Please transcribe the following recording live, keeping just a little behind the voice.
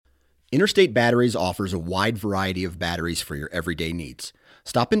Interstate Batteries offers a wide variety of batteries for your everyday needs.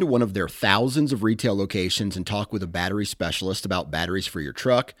 Stop into one of their thousands of retail locations and talk with a battery specialist about batteries for your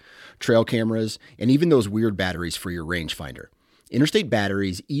truck, trail cameras, and even those weird batteries for your rangefinder. Interstate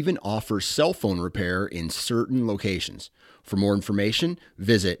Batteries even offers cell phone repair in certain locations. For more information,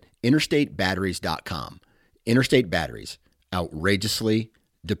 visit interstatebatteries.com. Interstate Batteries, outrageously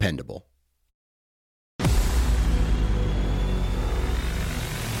dependable.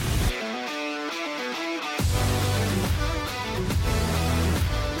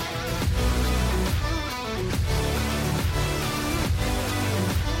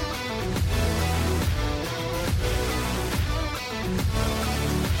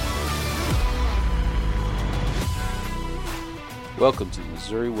 Welcome to the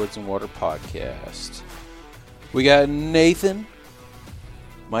Missouri Woods and Water Podcast. We got Nathan,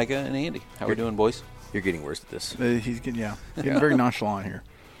 Micah, and Andy. How we doing, boys? You're getting worse at this. He's getting very nonchalant here.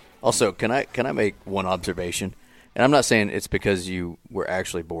 Also, can I make one observation? And I'm not saying it's because you were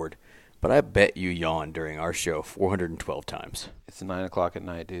actually bored, but I bet you yawned during our show 412 times. It's 9 o'clock at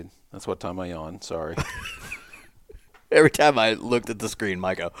night, dude. That's what time I yawn. Sorry. Every time I looked at the screen,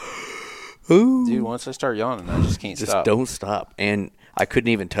 Mike go, ooh. Dude, once I start yawning, I just can't stop. Just don't stop. And I couldn't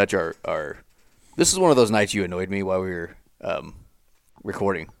even touch our this is one of those nights you annoyed me while we were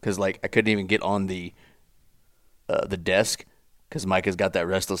recording. Because, I couldn't even get on the desk because Mike has got that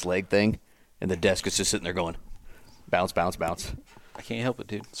restless leg thing. And the desk is just sitting there going, bounce, bounce, bounce. I can't help it,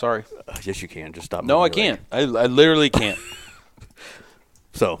 dude. Sorry. Yes, you can. Just stop. No, I can't. I literally can't.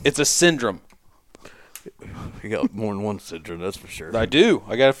 So it's a syndrome. You got more than one syndrome, that's for sure. I do.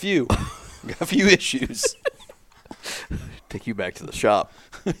 I got a few. I got a few issues. Take you back to the shop.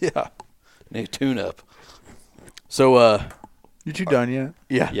 Yeah. Need a tune-up. So, You two done yet?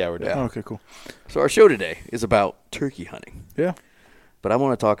 yeah. Yeah, we're done. Oh, okay, cool. So our show today is about turkey hunting. Yeah. But I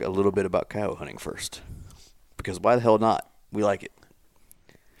want to talk a little bit about coyote hunting first. Because why the hell not? We like it.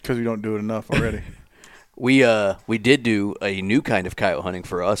 Because we don't do it enough already. We did do a new kind of coyote hunting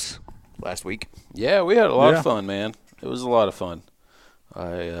for us last week. Yeah, we had a lot of fun, man. It was a lot of fun.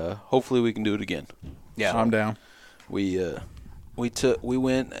 Hopefully we can do it again. Yeah. I'm down. We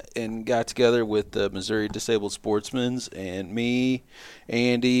went and got together with the Missouri Disabled Sportsmen's and me,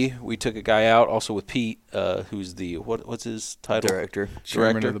 Andy. We took a guy out also with Pete, who's the what's his title?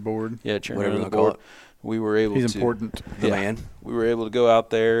 Chairman of the board. Yeah, chairman Whatever of the you wanna board. We were able He's to important. The man. We were able to go out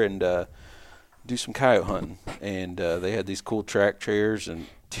there and do some coyote hunting, and they had these cool track chairs, and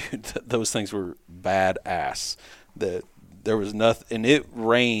dude, those things were badass. There was nothing, and it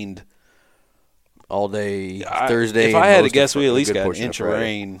rained All day Thursday. If I had to guess, we at least got an inch of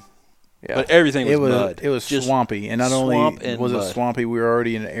rain. Yeah. But everything was mud. It was Just swampy, and not only was mud. it swampy, we were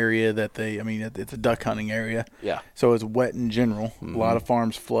already in an area that it's a duck hunting area. Yeah. So it's wet in general. Mm-hmm. A lot of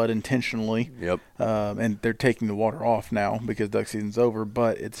farms flood intentionally. Yep. And they're taking the water off now because duck season's over,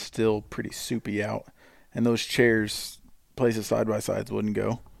 but it's still pretty soupy out. And those chairs, places side by sides wouldn't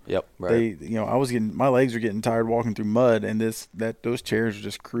go. Yep. Right. My legs are getting tired walking through mud, and those chairs are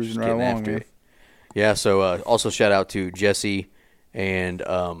just cruising right getting along, after man. it. Yeah, so also shout out to Jesse and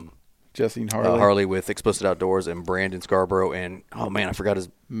Jesse and Harley. Harley with Explicit Outdoors and Brandon Scarborough and, oh, man, I forgot his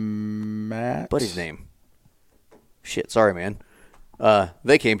Matt. buddy's name. Shit, sorry, man.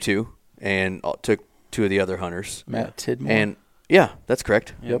 They came too and took two of the other hunters. Matt Tidmore. And, yeah, that's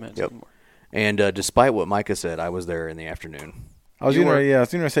correct. Yeah, Matt Tidmore. And despite what Micah said, I was there in the afternoon. I was going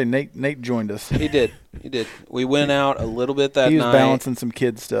to say Nate joined us. He did. We went out a little bit that night. He was balancing some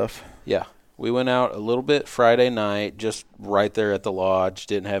kid stuff. Yeah. We went out a little bit Friday night, just right there at the lodge.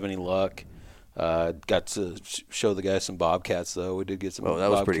 Didn't have any luck. Got to show the guys some bobcats, though. We did get some. Oh,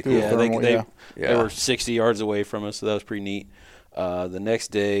 that was pretty cool. Yeah, they Yeah. were 60 yards away from us, so that was pretty neat. The next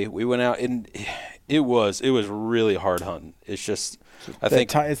day, we went out, and it was really hard hunting. It's just, I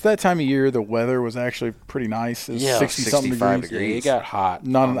think it's that time of year. The weather was actually pretty nice. It was 60-something 65 degrees. yeah, it got hot.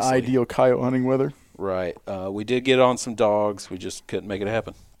 Not honestly. an ideal coyote hunting weather. Right. We did get on some dogs. We just couldn't make it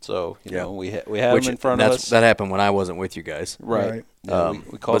happen. So, you know, we had them in front of us. That happened when I wasn't with you guys. Right. Yeah,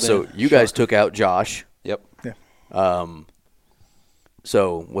 we called but so you guys took out Josh. Yep. Yeah.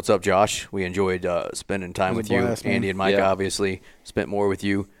 So what's up, Josh? We enjoyed spending time with you. blast, man. Andy and Mike Yeah. obviously spent more with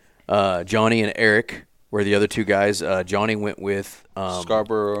you. Johnny and Eric were the other two guys. Johnny went with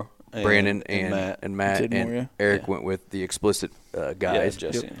Scarborough, Brandon and Matt, Tidmore, and yeah. Eric went with the Explicit guys.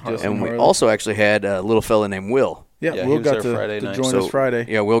 Yeah, Jesse Yep. and Harley. Jesse. And we Harley. also actually had a little fella named Will. Yeah, Yeah, he Will was got there Friday to night. join us Friday.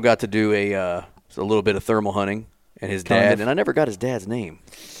 Yeah, Will got to do a little bit of thermal hunting, and his Kind dad. of. And I never got his dad's name.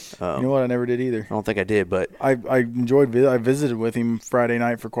 You know what? I never did either. I don't think I did, but I enjoyed. I visited with him Friday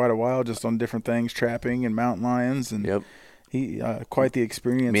night for quite a while, just on different things, trapping and mountain lions, and yep. he quite the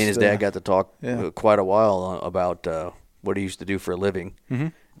experience. Me and his dad got to talk quite a while about what he used to do for a living,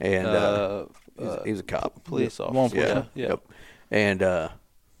 and he was a cop, police officer. Yeah. Yep. And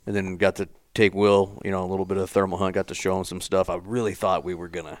then got to take Will, a little bit of a thermal hunt. Got to show him some stuff. I really thought we were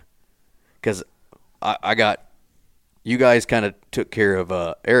gonna, because I got, you guys kind of took care of.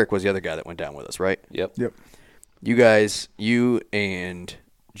 Eric was the other guy that went down with us, right? Yep. You guys, you and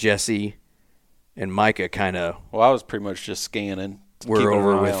Jesse and Micah kind of. Well, I was pretty much just scanning. We're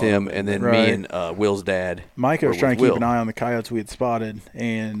over with him, and then me and Will's dad. Micah was trying to keep an eye on the coyotes we had spotted,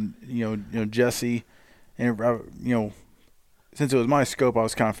 and Jesse, and since it was my scope, I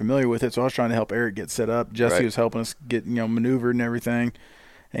was kind of familiar with it, so I was trying to help Eric get set up. Jesse was helping us get maneuvered and everything,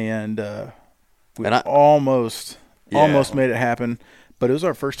 and we almost made it happen. But it was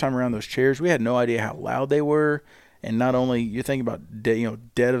our first time around those chairs. We had no idea how loud they were, and not only you're thinking about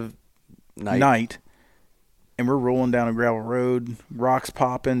dead of night. And we're rolling down a gravel road, rocks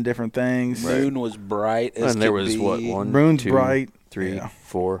popping, different things. Moon was bright as and there was be. One, Moon's 2, bright. 3,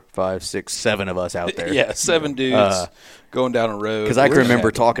 4, 5, 6, 7 of us out there. Yeah, 7 dudes going down a road. Because I can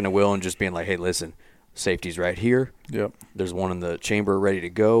remember talking to Will and just being like, "Hey, listen, safety's right here. Yep. There's one in the chamber ready to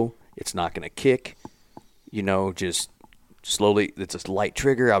go. It's not going to kick. Just slowly. It's a light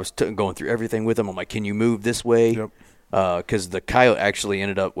trigger." I was going through everything with him. I'm like, "Can you move this way?" Yep. Because the coyote actually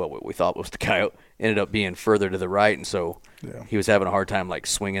ended up, what we thought was the coyote, ended up being further to the right, and so he was having a hard time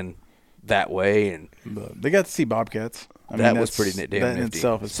swinging that way. And they got to see bobcats. That was pretty damn that in nifty.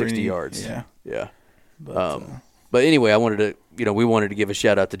 itself is 60 pretty, yards. Yeah. But anyway, I wanted to, we wanted to give a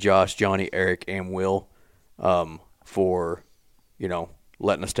shout out to Josh, Johnny, Eric, and Will, for,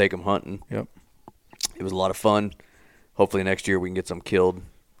 letting us take them hunting. Yep. It was a lot of fun. Hopefully next year we can get some killed.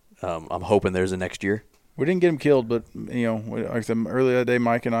 I'm hoping there's a next year. We didn't get them killed, but like I said earlier that day,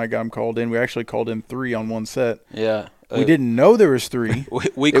 Mike and I got them called in. We actually called in 3 on one set. Yeah. We didn't know there was 3.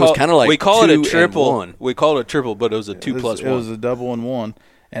 We was kind of like we call it a 2 triple. and 1. We call it a triple, but it was a 2 plus 1. It was a double and 1.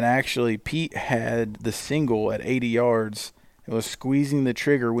 And actually, Pete had the single at 80 yards. It was squeezing the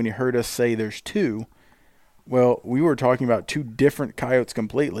trigger when he heard us say there's 2. Well, we were talking about 2 different coyotes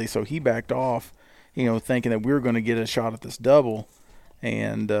completely, so he backed off, thinking that we were going to get a shot at this double.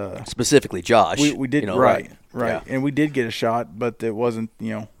 And specifically Josh. We did, right. Yeah. And we did get a shot, but it wasn't,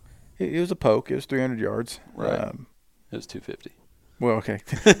 it was a poke. It was 300 yards. Right. It was 250. Well, okay.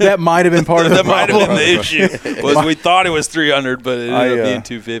 That might have been part of the problem. That might have been the issue. Was we thought it was 300, but it ended up being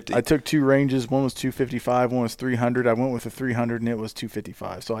 250. I took 2 ranges. One was 255. One was 300. I went with a 300, and it was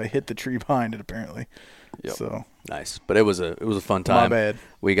 255. So I hit the tree behind it, apparently. Yep. So nice. But it was a fun time. My bad.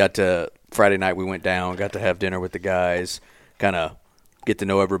 We got to Friday night. We went down, got to have dinner with the guys, kind of get to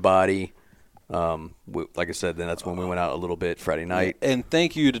know everybody. Like I said, then that's when we went out a little bit Friday night. And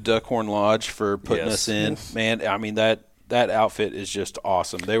thank you to Duckhorn Lodge for putting us in. Yes. Man, I mean, that outfit is just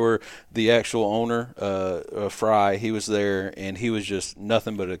awesome. They were the actual owner, Fry. He was there, and he was just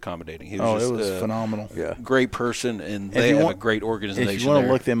nothing but accommodating. He was it was phenomenal. Yeah, great person, and they have a great organization. If you want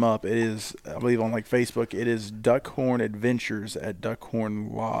to look them up, it is, I believe, on Facebook. It is Duckhorn Adventures at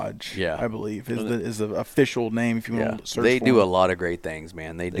Duckhorn Lodge. Yeah, I believe is the official name. If you want to search, they for do them. a lot of great things,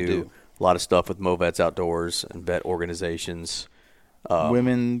 man. They do a lot of stuff with Movets Outdoors and vet organizations,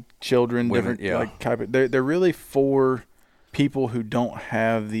 women, children, different they're really for people who don't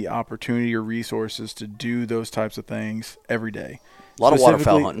have the opportunity or resources to do those types of things every day. A lot of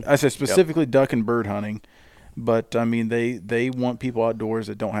waterfowl hunting. I said specifically duck and bird hunting, but I mean they want people outdoors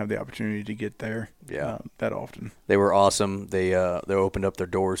that don't have the opportunity to get there that often. They were awesome. They opened up their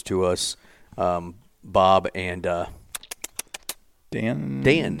doors to us. Bob and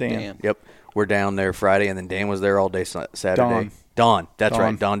Dan. Yep. We're down there Friday, and then Dan was there all day Saturday. Don. That's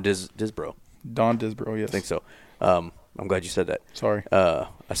right. Don Disbro. Don Disbro, yes. I think so. I'm glad you said that. Sorry. I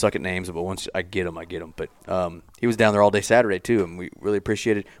suck at names, but once I get them, I get them. But he was down there all day Saturday, too, and we really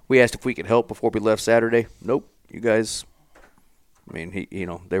appreciated it. We asked if we could help before we left Saturday. Nope. You guys, I mean,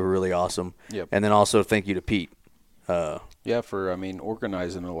 they were really awesome. Yep. And then also thank you to Pete. For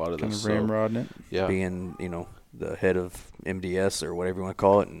organizing a lot of this. Ramrodding it. Yeah. Being, the head of MDS or whatever you want to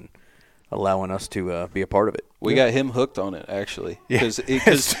call it, and allowing us to be a part of it. We got him hooked on it, actually. Yeah.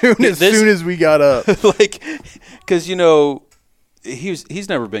 As soon as we got up. Because, he's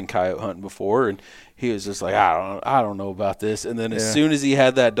never been coyote hunting before, and he was just like, I don't know about this. And then as soon as he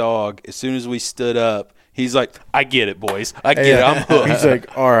had that dog, as soon as we stood up, he's like, I get it, boys. I get it. I'm hooked. He's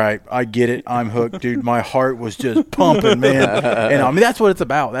like, all right, I get it. I'm hooked, dude. My heart was just pumping, man. And I mean, that's what it's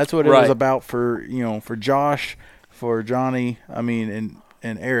about. That's what it was about for Josh, for Johnny,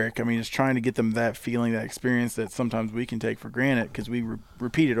 and Eric. I mean, it's trying to get them that feeling, that experience that sometimes we can take for granted because we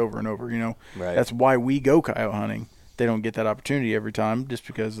repeat it over and over, Right. That's why we go coyote hunting. they don't get that opportunity every time just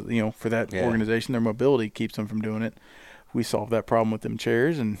because, for that organization, their mobility keeps them from doing it. We solved that problem with them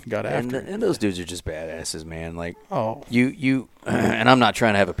chairs and got after it. And those dudes are just badasses, man. Like, oh, you and I'm not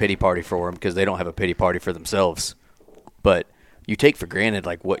trying to have a pity party for them because they don't have a pity party for themselves. But you take for granted,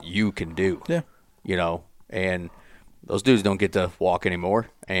 like, what you can do. Yeah. And those dudes don't get to walk anymore.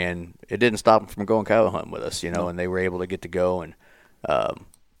 And it didn't stop them from going coyote hunting with us, and they were able to get to go. And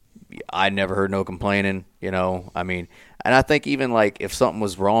I never heard no complaining, I mean, and I think even, like, if something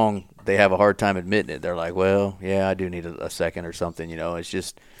was wrong, they have a hard time admitting it. They're like, well, yeah, I do need a second or something, it's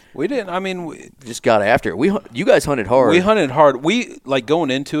just. We didn't. I mean, we just got after it. You guys hunted hard. We hunted hard. We, like,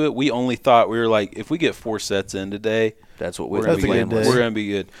 going into it, we only thought, we were like, if we get 4 sets in today, that's what we're going to be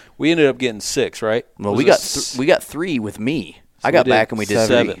good. We ended up getting 6, right? Well, we got 3 with me. So I got back and we did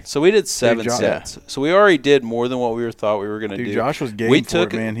 7. So we did 7 sets. Yeah. So we already did more than what we thought we were going to do. Josh was game for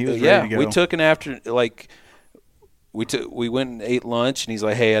it, man. He was ready to go. We took an after, like, we went and ate lunch, and he's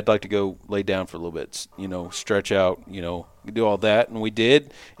like, hey, I'd like to go lay down for a little bit, stretch out, do all that. And we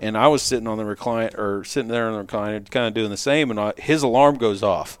did. And I was sitting there on the recliner, kind of doing the same, and his alarm goes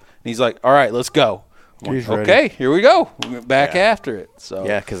off. And he's like, all right, let's go. Like, okay, here we go. We went back after it. So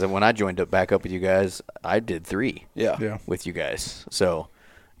yeah, because when I joined back up with you guys, I did 3. Yeah. With you guys. So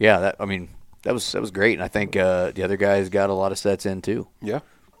yeah, that was great, and I think the other guys got a lot of sets in too. Yeah.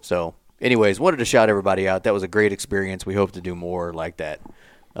 So, anyways, wanted to shout everybody out. That was a great experience. We hope to do more like that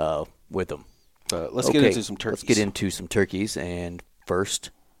with them. Let's get into some turkeys. Let's get into some turkeys, and first,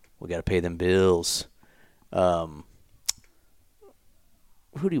 we got to pay them bills.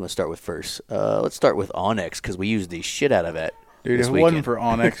 Who do you want to start with first? Let's start with Onyx because we used the shit out of that. Dude, if it wasn't for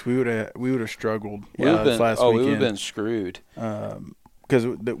Onyx, we would have struggled last weekend. We would have been screwed. Because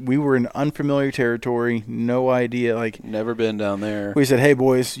we were in unfamiliar territory, no idea. Like, never been down there. We said, "Hey,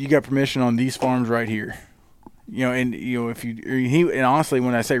 boys, you got permission on these farms right here." And honestly,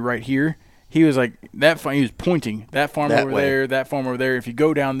 when I say right here, he was like he was pointing that farm that over way. There, that farm over there. If you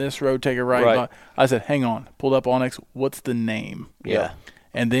go down this road, take a right. I said, "Hang on," pulled up Onyx. What's the name? Yeah.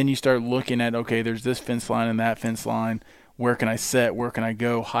 And then you start looking at, okay, there's this fence line and that fence line. Where can I set? Where can I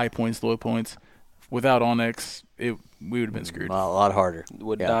go? High points, low points. Without Onyx, we would have been screwed. A lot harder.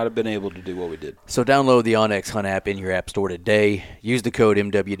 Would not have been able to do what we did. So download the Onyx Hunt app in your app store today. Use the code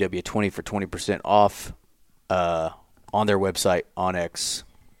MWW20 for 20% off on their website, Onyx.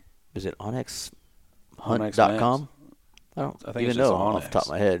 Is it OnyxHunt.com? I think even know off the top of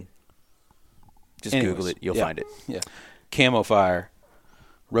my head. Just Google it. You'll find it. Yeah. Camo Fire.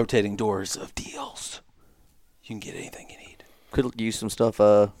 Rotating doors of deals. You can get anything you need. Could use some stuff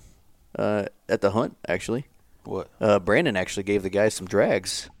at the hunt, actually. What? Brandon actually gave the guys some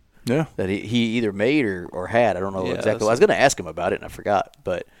drags. Yeah. That he either made or had. I don't know exactly. I was going to ask him about it, and I forgot.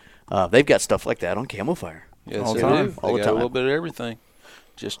 But they've got stuff like that on Camo Fire. Yes, all they the time. do. All the time. A little bit of everything.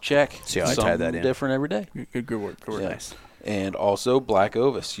 Just check. See how I tied that in. Different every day. Good work. Good work. Yeah. Nice. And also Black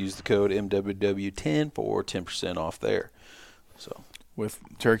Ovis. Use the code MWW10 for 10% off there. So. With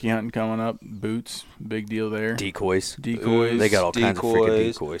turkey hunting coming up, boots, big deal there. Decoys. They got all kinds of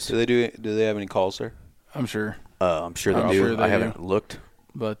freaking decoys. Do they have any calls there? I'm sure. I'm sure they do. I haven't looked.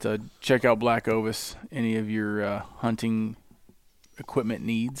 But check out Black Ovis. Any of your hunting equipment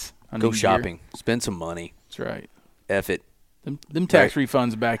needs. Go shopping. Gear. Spend some money. That's right. F it. Them tax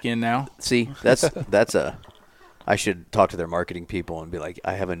refunds back in now. See, I should talk to their marketing people and be like,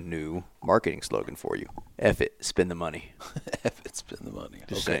 I have a new marketing slogan for you. F it, spend the money. F it, spend the money.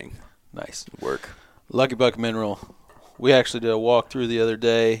 Just saying. Nice. Work. Lucky Buck Mineral. We actually did a walkthrough the other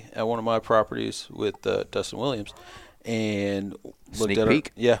day at one of my properties with Dustin Williams. And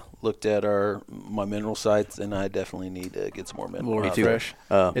looked at my mineral sites, and I definitely need to get some more mineral. Me too. Fresh.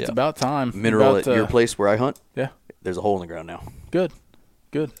 It's about time. Mineral at your place where I hunt? Yeah. There's a hole in the ground now. Good.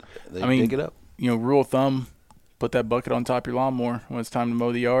 They dig it up. Rule of thumb, put that bucket on top of your lawnmower. When it's time to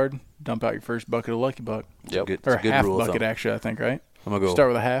mow the yard, dump out your first bucket of Lucky Buck. Yep. Or a half bucket, actually, I think, right? I'm going to go. Start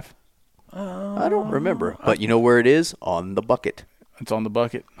with a half. I don't remember. But you know where it is? On the bucket. It's on the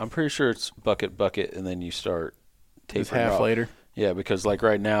bucket. I'm pretty sure it's bucket, and then you start tapering it's half off. Later. Yeah, because like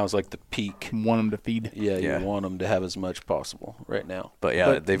right now is like the peak. You want them to feed. Yeah, you want them to have as much possible right now.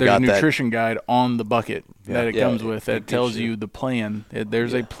 But they've there's got a nutrition guide on the bucket that it comes with that tells you you the plan.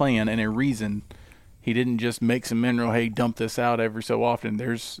 There's a plan and a reason. He didn't just make some mineral, hey, dump this out every so often.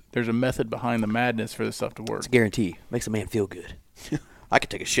 There's a method behind the madness for this stuff to work. It's a guarantee. Makes a man feel good. I could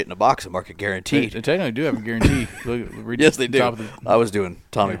take a shit in a box and mark it guaranteed. They technically do have a guarantee. Yes, they do. I was doing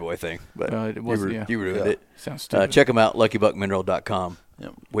Tommy Boy thing, but you ruined it. Sounds stupid. Check them out, luckybuckmineral.com.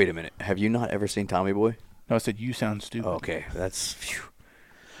 Yep. Wait a minute. Have you not ever seen Tommy Boy? No, I said you sound stupid. Okay, that's...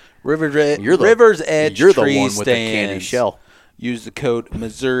 River's Edge You're the tree one with the candy stands. shell. Use the code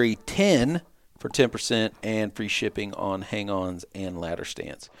Missouri10 for 10% and free shipping on hang-ons and ladder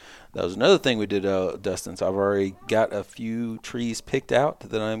stands. That was another thing we did, Dustin. So I've already got a few trees picked out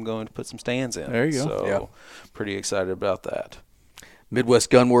that I'm going to put some stands in. There you go. So pretty excited about that.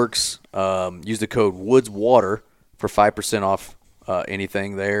 Midwest Gunworks. Use the code WoodsWater for 5% off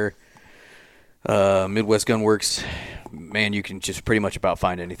anything there. Midwest Gunworks, man, you can just pretty much about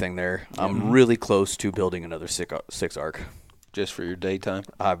find anything there. I'm really close to building another 6-arc. Just for your daytime.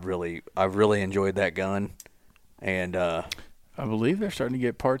 I've really enjoyed that gun, and I believe they're starting to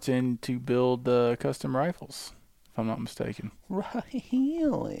get parts in to build custom rifles, if I'm not mistaken.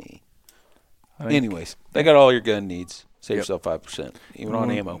 Really? I think Anyways, they got all your gun needs. Save yourself 5%, even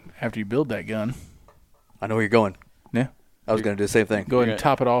on ammo. After you build that gun, I know where you're going. yeah, I was going to do the same thing. go ahead and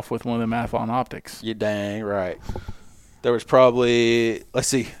top it off with one of them Athlon optics. You dang right. There was probably, let's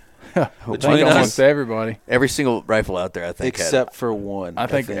see, Between Between us, almost everybody. Every single rifle out there, I think, except for one. I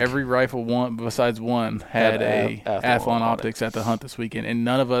think every rifle one besides one had a Athlon Athlon on it. optics at the hunt this weekend, and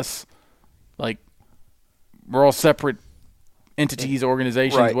none of us, like, we're all separate entities,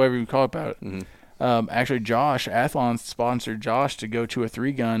 organizations, Right. whatever you call about it. Mm-hmm. Actually, Josh Athlon sponsored Josh to go to a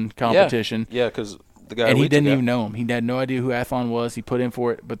 3-gun competition, Yeah, because the guy and he we didn't took even out know him. He had no idea who Athlon was. He put in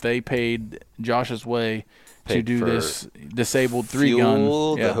for it, but they paid Josh's way to Paid do for this disabled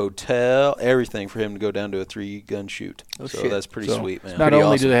fuel, 3-gun. the hotel, everything for him to go down to a 3-gun shoot. So shit. that's pretty So, sweet, man. Not Pretty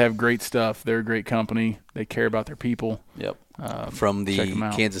only awesome. do they have great stuff, they're a great company. They care about their people. Yep. from the check 'em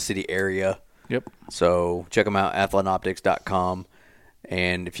out. Kansas City area. Yep. So check them out, athlonoptics.com.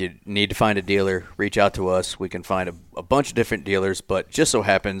 And if you need to find a dealer, reach out to us. We can find a bunch of different dealers, but just so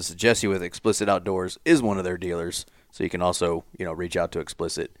happens Jesse with Explicit Outdoors is one of their dealers. So you can also, reach out to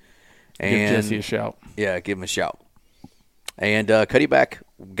Explicit. And Give Jesse a shout. yeah, give him a shout. And Cuddyback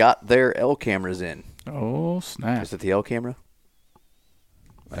got their L cameras in. Oh, snap. Is it the L camera?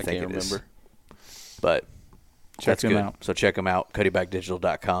 I think can't it is. remember. But Check that's them good. out. So check them out,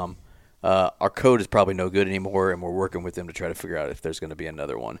 cuddybackdigital.com. Our code is probably no good anymore, and we're working with them to try to figure out if there's going to be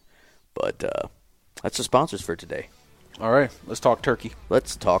another one. But that's the sponsors for today. All right, let's talk turkey.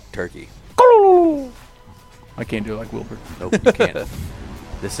 Let's talk turkey. I can't do it like Wilbur. Nope, you can't.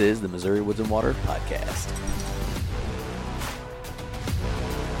 This is the Missouri Woods and Water Podcast.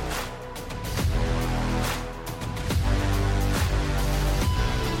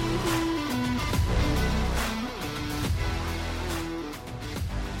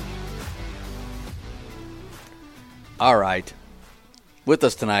 All right. With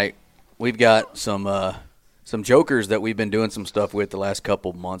us tonight, we've got some jokers that we've been doing some stuff with the last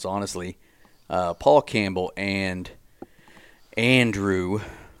couple months, honestly. Paul Campbell and Andrew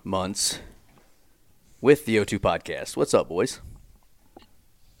Muntz with the O2 Podcast. What's up, boys?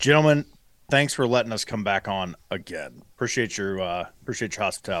 Gentlemen, thanks for letting us come back on again. Appreciate your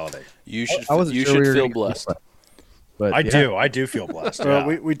hospitality. You should I wasn't you sure should we were feel gonna get blessed. this, but I do feel blessed.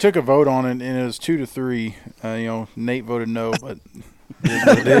 Well, yeah. we took a vote on it, and it was 2-3. Nate voted no, but it is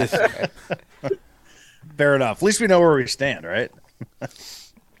what it is. Fair enough. At least we know where we stand, right?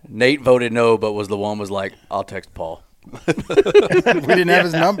 Nate voted no, but was like, I'll text Paul. We didn't have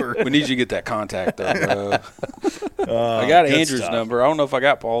his number. We need you to get that contact, though, bro. I got good Andrew's stuff. number. I don't know if I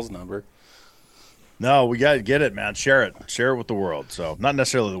got Paul's number. No, we got to get it, man. Share it with the world. So not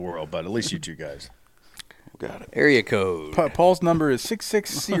necessarily the world, but at least you two guys. Got it. Area code. Paul's number is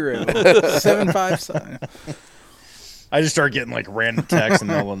 660-757. I just start getting like random texts in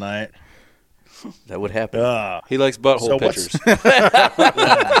the middle of the night. That would happen. He likes butthole So what's-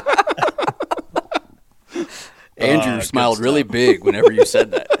 pictures. Andrew good smiled stuff. really big whenever you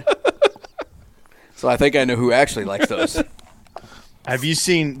said that. So I think I know who actually likes those. Have you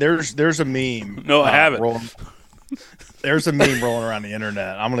seen? There's a meme. No, I haven't. There's a meme rolling around the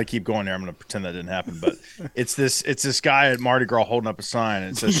internet. I'm gonna keep going here. I'm gonna pretend that didn't happen, but it's this guy at Mardi Gras holding up a sign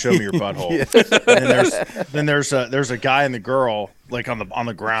and it says "Show me your butthole." And then there's a guy and the girl like on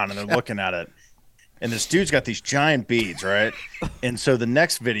the ground and they're looking at it, and this dude's got these giant beads, right? And so the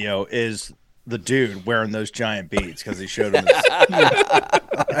next video is the dude wearing those giant beads because he showed him his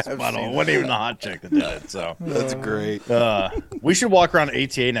butthole. It wasn't even the hot chick that did it. So That's great. we should walk around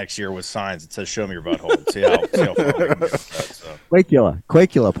ATA next year with signs that says "Show me your butthole." And see how far we can get with that. So,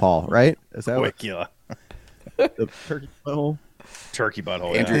 Quakula, Paul, right? Is that what Wicula. the turkey butthole? Turkey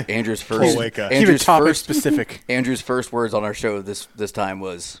butthole. Yeah. Andrew's first. Wicca. Keep it Andrew's topic first. specific. Andrew's first words on our show this time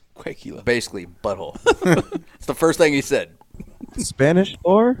was Quakula. basically butthole. It's the first thing he said. Spanish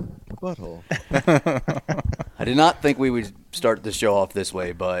for butthole. I did not think we would start the show off this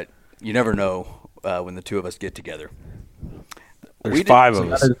way, but you never know when the two of us get together. There's 5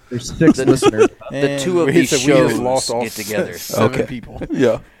 of us. There's 6 listeners. The two of we these said we just shows lost all get together. 7 people.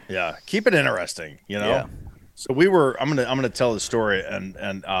 Yeah. Yeah, keep it interesting, you know. Yeah. So I'm gonna tell the story,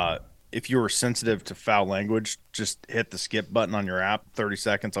 and if you were sensitive to foul language, just hit the skip button on your app. 30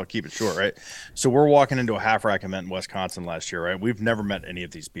 seconds. I'll keep it short, right? So we're walking into a half rack event in Wisconsin last year, right? We've never met any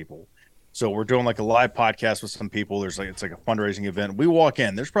of these people. So we're doing like a live podcast with some people. It's like a fundraising event. We walk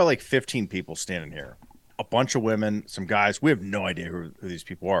in. There's probably like 15 people standing here. A bunch of women, some guys. We have no idea who these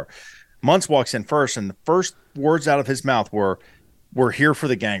people are. Muntz walks in first, and the first words out of his mouth were, "We're here for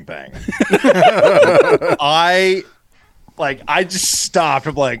the gangbang." I just stopped.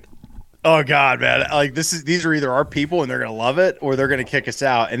 I'm like, oh God, man! Like these are either our people and they're gonna love it, or they're gonna kick us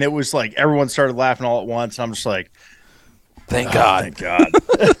out. And it was like everyone started laughing all at once. I'm just like, Thank God. Thank God.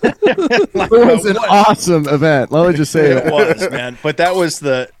 It was an awesome event. Let me just say It was, man. But that was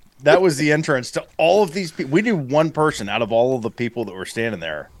the entrance to all of these people. We knew one person out of all of the people that were standing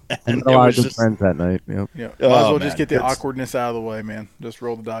there. And a lot of good friends that night. Yep. Yeah, might as well man. just get the awkwardness out of the way, man. Just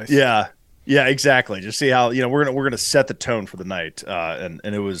roll the dice. Yeah, exactly. Just see how we're gonna set the tone for the night, and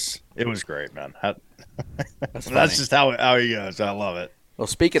it was great, man. That's just how he goes. I love it. Well,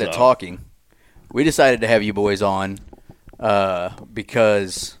 speaking of talking, we decided to have you boys on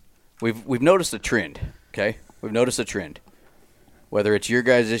because we've noticed a trend. Okay, we've noticed a trend. Whether it's your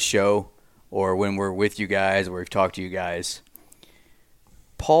guys' show or when we're with you guys, or we've talked to you guys,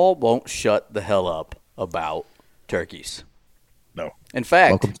 Paul won't shut the hell up about turkeys. No. In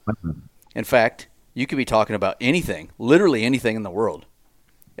fact, you could be talking about anything, literally anything in the world.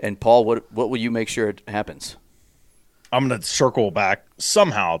 And Paul, what will you make sure it happens? I'm gonna circle back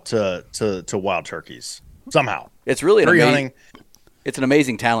somehow to wild turkeys. Somehow. It's really hunting. It's an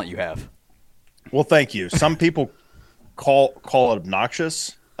amazing talent you have. Well, thank you. Some people call it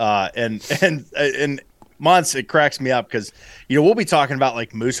obnoxious, and months it cracks me up because we'll be talking about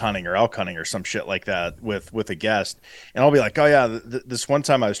like moose hunting or elk hunting or some shit like that with a guest, and I'll be like, oh yeah, this one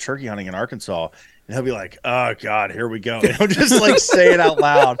time I was turkey hunting in Arkansas, and he'll be like, oh God, here we go, and he'll just like say it out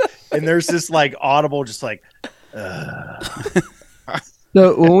loud, and there's this like audible just like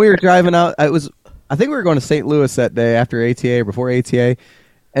So when we were driving out, I think we were going to St. Louis that day after ATA or before ATA,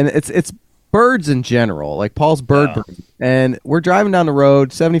 and it's birds in general, like Paul's bird brain. And we're driving down the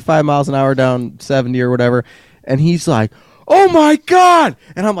road, 75 miles an hour down 70 or whatever, and he's like, oh my God!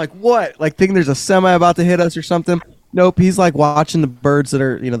 And I'm like, what? Like thinking there's a semi about to hit us or something. Nope, he's like watching the birds that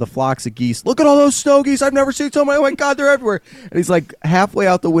are, the flocks of geese. Look at all those snow geese. I've never seen so many. Oh my God, they're everywhere. And he's like halfway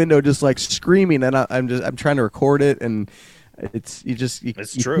out the window just like screaming, and I'm trying to record it, and it's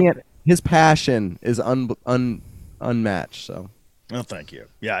true. Can't, his passion is unmatched, so. Oh, thank you.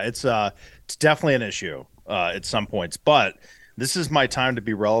 Yeah, it's definitely an issue at some points, but this is my time to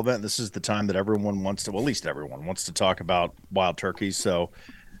be relevant. This is the time that everyone wants to, well, at least everyone wants to talk about wild turkeys. So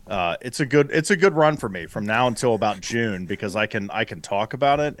it's a good run for me from now until about June because I can talk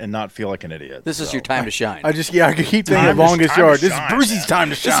about it and not feel like an idiot. This is your time to shine. I can keep thinking of longest yard. This is Brucey's time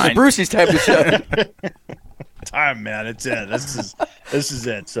to shine. This is Brucey's time to shine. Time, man. It's it. This is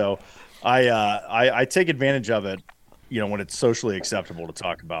it. So I take advantage of it. When it's socially acceptable to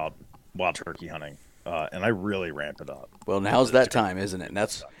talk about wild turkey hunting, and I really ramp it up. Well, now's that time, isn't it? And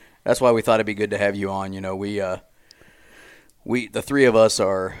that's why we thought it'd be good to have you on. We the three of us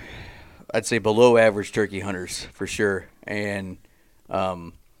are, I'd say, below average turkey hunters for sure, and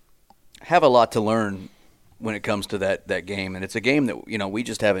have a lot to learn when it comes to that game. And it's a game that we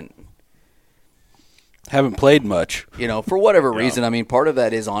just haven't played much. For whatever reason. I mean, part of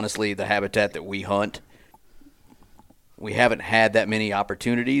that is honestly the habitat that we hunt. We haven't had that many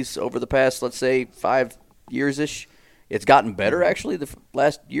opportunities over the past, let's say, 5 years-ish. It's gotten better, actually, the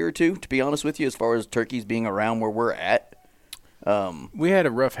last year or two, to be honest with you, as far as turkeys being around where we're at. We had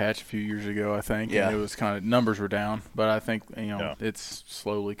a rough hatch a few years ago, I think, yeah. and it was kind of, numbers were down, but I think, it's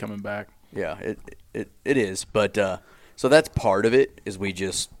slowly coming back. Yeah, it is. But so that's part of it, is we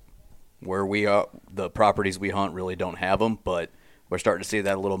just, where we are, the properties we hunt really don't have them, but we're starting to see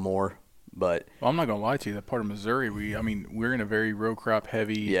that a little more. But I'm not gonna lie to you. That part of Missouri, we're in a very row crop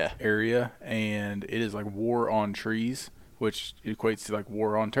heavy area, and it is like war on trees, which equates to like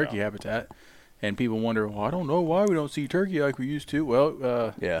war on turkey habitat. And people wonder, well, I don't know why we don't see turkey like we used to.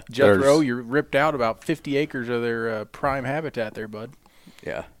 Well, Jethro, you're ripped out about 50 acres of their prime habitat there, bud.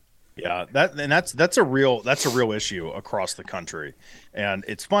 Yeah. Yeah, that's a real issue across the country, and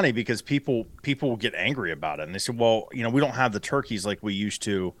it's funny because people get angry about it, and they say, well, we don't have the turkeys like we used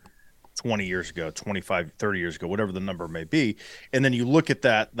to 20 years ago, 25, 30 years ago, whatever the number may be. And then you look at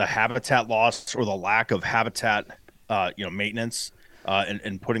the habitat loss or the lack of habitat, maintenance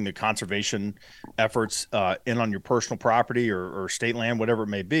and putting the conservation efforts in on your personal property or state land, whatever it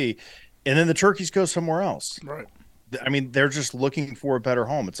may be, and then the turkeys go somewhere else. Right. I mean, they're just looking for a better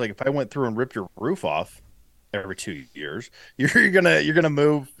home. It's like if I went through and ripped your roof off every 2 years, you're gonna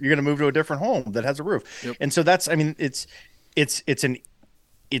move to a different home that has a roof. Yep. And so that's, I mean, it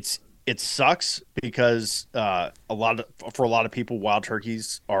sucks because for a lot of people, wild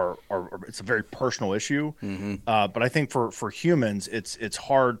turkeys are it's a very personal issue. But I think for humans, it's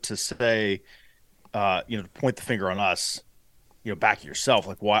hard to say, to point the finger on us, back at yourself,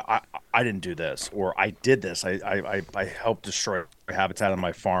 like, why I didn't do this, or I did this. I helped destroy habitat on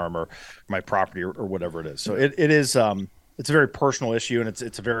my farm or my property or whatever it is. So it is it's a very personal issue, and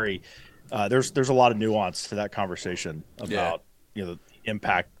it's a very there's a lot of nuance to that conversation about the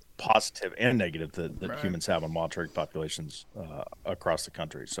impact, positive and negative, that humans have on wild turkey populations across the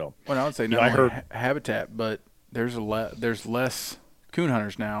country. So well, I would say not only habitat, but there's less coon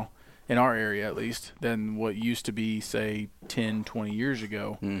hunters now in our area, at least, than what used to be, say, 10, 20 years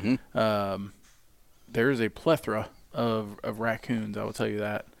ago. There is a plethora of raccoons, I will tell you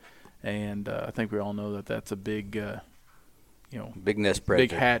that. And I think we all know that that's a big, big nest predator.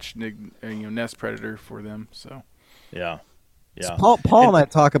 Big hatch, nest predator for them. So, yeah. So Paul and I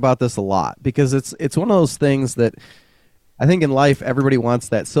talk about this a lot because it's one of those things that I think in life everybody wants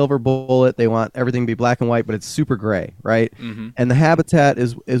that silver bullet. They want everything to be black and white, but it's super gray, right? And the habitat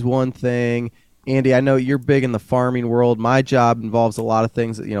is one thing. Andy, I know you're big in the farming world. My job involves a lot of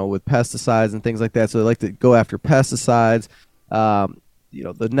things, with pesticides and things like that. So I like to go after pesticides,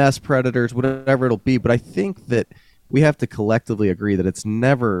 the nest predators, whatever it'll be. But I think that we have to collectively agree that it's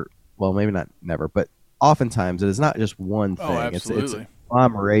never, well, maybe not never, but oftentimes it is not just one thing. Absolutely. It's a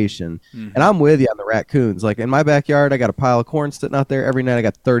conglomeration. And I'm with you on the raccoons. Like in my backyard, I got a pile of corn sitting out there. Every night I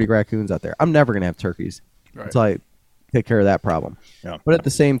got 30 raccoons out there. I'm never going to have turkeys until I take care of that problem. Yeah. But at the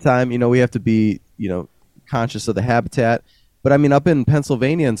same time, we have to be, conscious of the habitat. But I mean, up in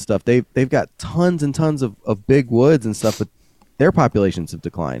Pennsylvania and stuff, they've got tons and tons of big woods and stuff, but their populations have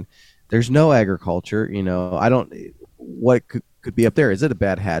declined. There's no agriculture, I don't, what could be up there? Is it a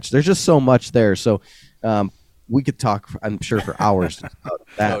bad hatch? There's just so much there. So, we could talk, I'm sure, for hours about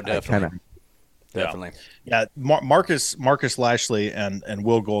that. Oh, definitely. Definitely. Yeah. Marcus Lashley and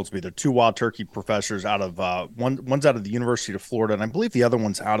Will Goldsby, they're two wild turkey professors out of one's out of the University of Florida, and I believe the other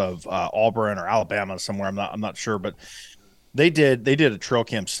one's out of Auburn or Alabama somewhere. I'm not sure, but they did a trail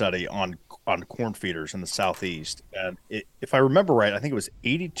cam study on corn feeders in the southeast, and if I remember right, I think it was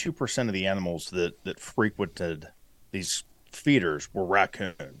 82% of the animals that frequented these feeders were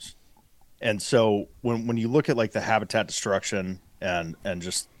raccoons. And so when you look at like the habitat destruction and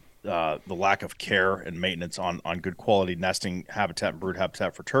just the lack of care and maintenance on good quality nesting habitat and brood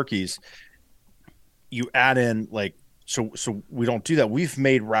habitat for turkeys, you add in so we don't do that. We've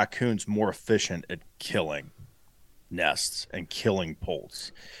made raccoons more efficient at killing nests and killing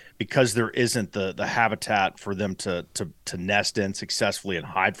poults because there isn't the habitat for them to nest in successfully and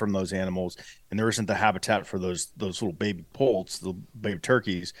hide from those animals, and there isn't the habitat for those little baby poults, the baby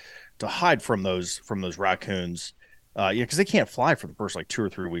turkeys, to hide from those raccoons, because they can't fly for the first 2 or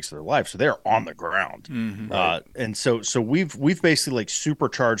 3 weeks of their life, so they're on the ground. And so we've basically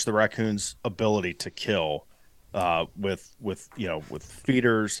supercharged the raccoon's ability to kill with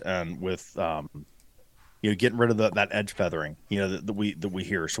feeders and with getting rid of that edge feathering that we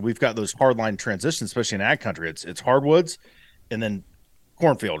hear. So we've got those hardline transitions, especially in ag country. It's hardwoods and then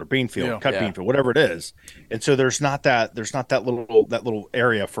cornfield or bean field, bean field, whatever it is. And so there's not that little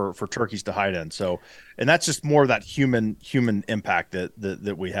area for turkeys to hide in. So, and that's just more of that human impact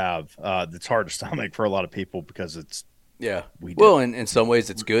that we have. That's hard to stomach for a lot of people because it's in some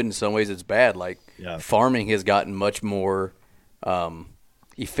ways it's good, in some ways it's bad. Farming has gotten much more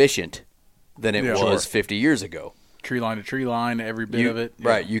efficient than it was 50 years ago. Tree line to tree line, every bit of it.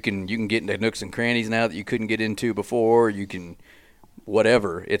 Right. You can get into nooks and crannies now that you couldn't get into before. You can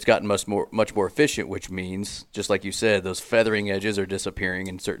whatever. It's gotten much more efficient, which means, just like you said, those feathering edges are disappearing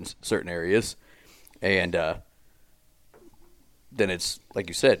in certain areas, and then it's like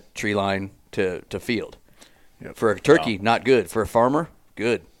you said, tree line to field. Yep. For a turkey, not good. For a farmer,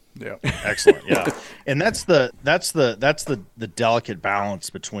 good. Yeah, excellent. Yeah, and that's the delicate balance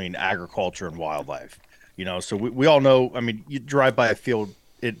between agriculture and wildlife. So we all know. I mean, you drive by a field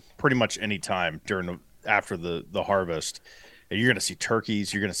at pretty much any time after the harvest, and you're going to see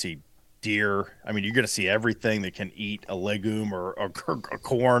turkeys. You're going to see deer. I mean, you're going to see everything that can eat a legume or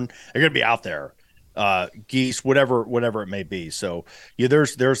corn. They're going to be out there. Geese, whatever it may be. So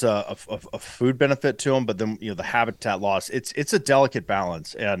there's a food benefit to them, but then the habitat loss. It's a delicate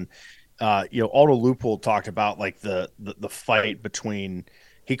balance, and Aldo Loophole talked about like the fight between,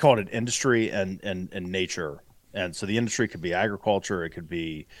 he called it industry and nature. And so the industry could be agriculture, it could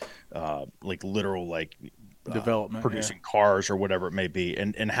be like literal like Development, producing cars or whatever it may be,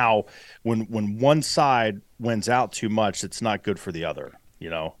 and how when one side wins out too much, it's not good for the other.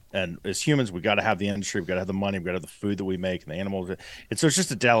 And as humans, we got to have the industry, we got to have the money, we got to have the food that we make and the animals. And so it's just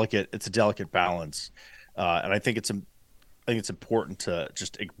a delicate balance. And I think it's important to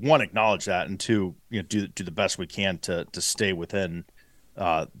just, one, acknowledge that, and two, do the best we can to stay within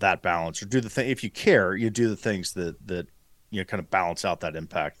that balance, or do the thing, if you care, you do the things that kind of balance out that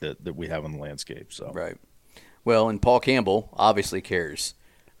impact that we have on the landscape. So right. Well, and Paul Campbell obviously cares.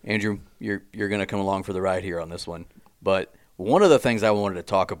 Andrew, you're going to come along for the ride here on this one. But one of the things I wanted to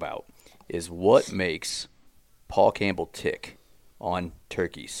talk about is what makes Paul Campbell tick on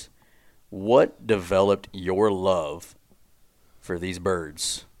turkeys. What developed your love for these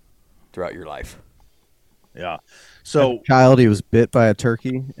birds throughout your life? Yeah. So as a child, he was bit by a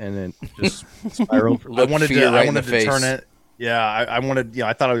turkey and then just spiraled. I wanted to face. turn it. Yeah, I wanted.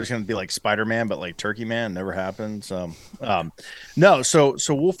 I thought I was going to be like Spider-Man, but like Turkey Man. Never happened. So, no. So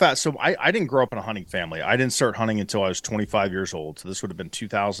Wolfat. So I didn't grow up in a hunting family. I didn't start hunting until I was 25 years old. So this would have been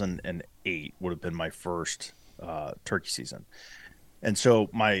 2008. Would have been my first turkey season. And so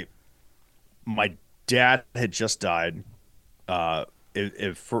my dad had just died.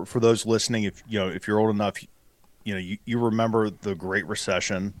 If for those listening, if you're old enough, you remember the Great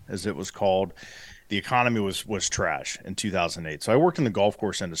Recession, as it was called. The economy was trash in 2008. So I worked in the golf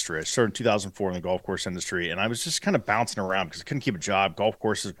course industry. I started in 2004 in the golf course industry, and I was just kind of bouncing around because I couldn't keep a job. Golf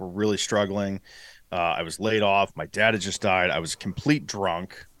courses were really struggling. I was laid off. My dad had just died. I was a complete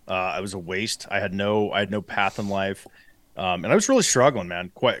drunk. I was a waste. I had no path in life, and I was really struggling,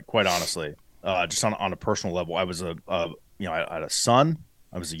 man. Quite honestly, just on a personal level. I was I had a son.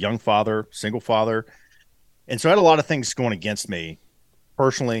 I was a young father, single father, and so I had a lot of things going against me,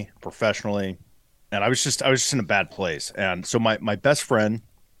 personally, professionally. And I was just in a bad place. And so my best friend,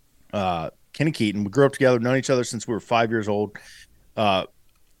 Kenny Keaton, we grew up together, known each other since we were 5 years old,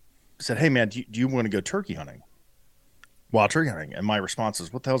 said, "Hey man, do you want to go turkey hunting? Wild turkey hunting?" And my response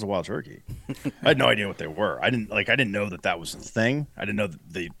is, "What the hell's a wild turkey?" I had no idea what they were. I didn't know that was a thing. I didn't know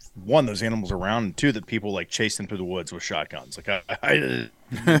that one, those animals are around, and two, that people like chased them through the woods with shotguns. Like I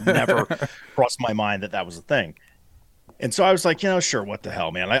never crossed my mind that was a thing. And so I was like, sure, what the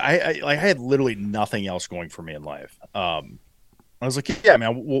hell, man? I had literally nothing else going for me in life. I was like, yeah,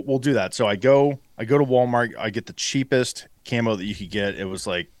 man, we'll do that. So I go to Walmart. I get the cheapest camo that you could get. It was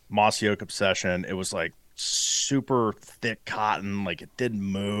like Mossy Oak Obsession. It was like super thick cotton. Like it didn't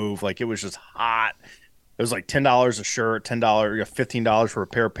move. Like it was just hot. It was like $10 a shirt, $15 for a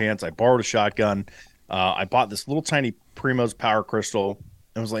pair of pants. I borrowed a shotgun. I bought this little tiny Primo's Power Crystal.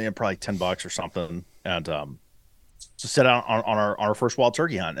 It was like probably $10 or something. And to set out on our first wild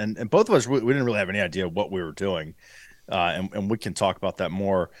turkey hunt, and both of us we didn't really have any idea what we were doing, and we can talk about that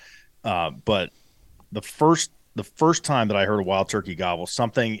more. But the first time that I heard a wild turkey gobble,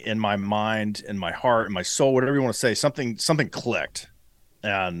 something in my mind, in my heart, in my soul, whatever you want to say, something clicked,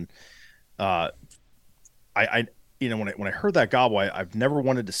 and when I heard that gobble, I've never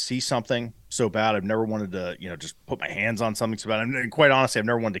wanted to see something so bad. I've never wanted to, just put my hands on something so bad. And quite honestly, I've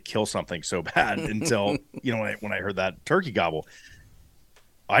never wanted to kill something so bad until, when I heard that turkey gobble.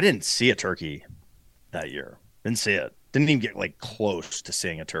 I didn't see a turkey that year. Didn't see it. Didn't even get like close to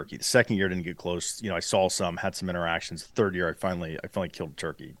seeing a turkey. The second year didn't get close. I saw some, had some interactions. The third year, I finally killed a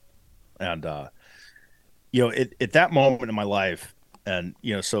turkey. And, at that moment in my life, and,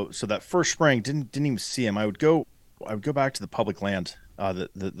 so that first spring didn't even see him. I would go back to the public land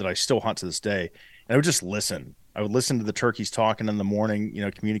that I still hunt to this day, and I would just listen. I would listen to the turkeys talking in the morning,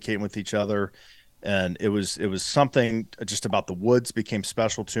 communicating with each other, and it was something just about the woods became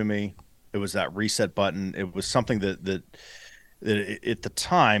special to me. It was that reset button. It was something that at the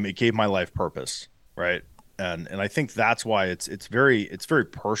time it gave my life purpose, right? And I think that's why it's very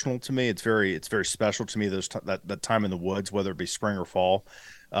personal to me. It's very special to me. That time in the woods, whether it be spring or fall,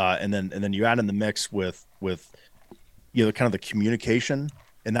 and then you add in the mix with kind of the communication,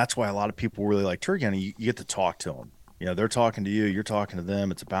 and that's why a lot of people really like turkey hunting. You get to talk to them. They're talking to you, you're talking to them.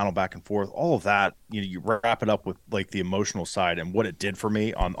 It's a battle back and forth. All of that, you wrap it up with like the emotional side, and what it did for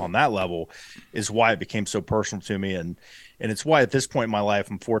me on that level is why it became so personal to me, and it's why at this point in my life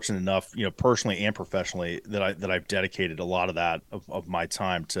I'm fortunate enough, personally and professionally, that I've dedicated a lot of that of my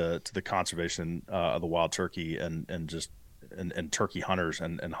time to the conservation of the wild turkey and turkey hunters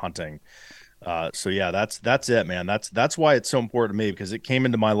and hunting. So yeah, that's it, man. That's why it's so important to me, because it came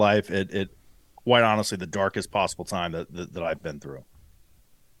into my life. It quite honestly the darkest possible time that I've been through.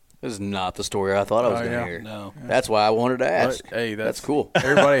 This is not the story I thought I was going to yeah. hear. No. That's why I wanted to ask. But, hey, that's cool.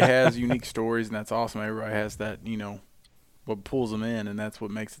 Everybody has unique stories, and that's awesome. Everybody has that, what pulls them in, and that's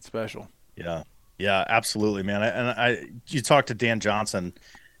what makes it special. Yeah. Yeah, absolutely, man. You talked to Dan Johnson,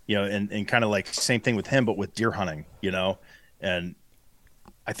 and kind of like same thing with him, but with deer hunting, and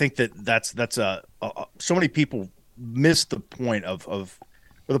I think that's so many people miss the point of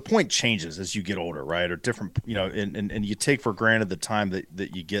the point changes as you get older, right? Or different, and you take for granted the time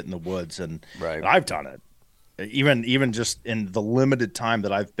that you get in the woods. And right. I've done it. Even just in the limited time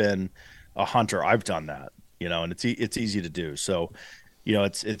that I've been a hunter, I've done that, and it's easy to do. So,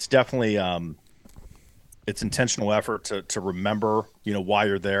 it's definitely, it's intentional effort to remember, why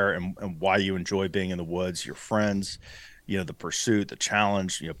you're there and why you enjoy being in the woods, your friends, the pursuit, the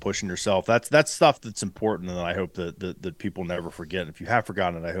challenge, pushing yourself. That's stuff that's important, and I hope that people never forget. If you have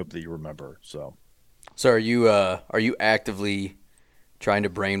forgotten it, I hope that you remember. So are you actively trying to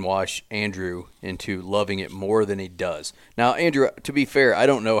brainwash Andrew into loving it more than he does? Now, Andrew, to be fair, I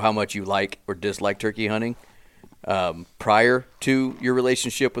don't know how much you like or dislike turkey hunting prior to your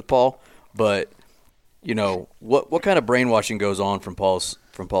relationship with Paul, but what kind of brainwashing goes on from Paul's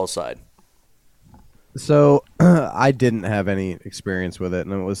side? So I didn't have any experience with it,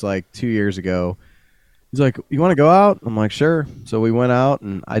 and it was like 2 years ago. He's like, "You want to go out?" I'm like, "Sure." So we went out,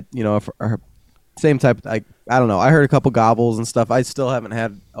 and same type. I don't know. I heard a couple gobbles and stuff. I still haven't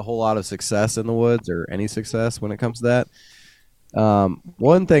had a whole lot of success in the woods or any success when it comes to that.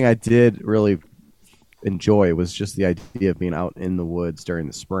 One thing I did really enjoy was just the idea of being out in the woods during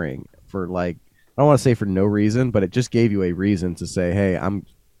the spring for I don't want to say for no reason, but it just gave you a reason to say, "Hey, I'm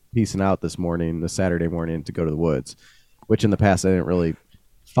peacing out this Saturday morning to go to the woods," which in the past I didn't really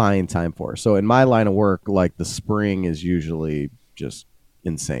find time for. So in my line of work, the spring is usually just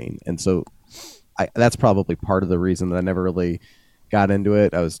insane. And so that's probably part of the reason that I never really got into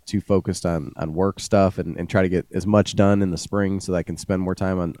it. I was too focused on work stuff and try to get as much done in the spring so that I can spend more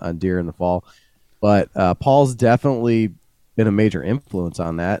time on deer in the fall. But Paul's definitely been a major influence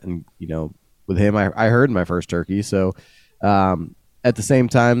on that. And, with him, I heard my first turkey. So, at the same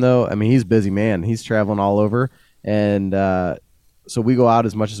time, though, I mean, he's a busy man. He's traveling all over, and so we go out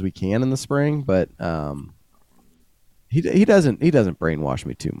as much as we can in the spring. But he doesn't brainwash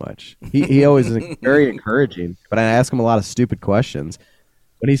me too much. He always is very encouraging. But I ask him a lot of stupid questions.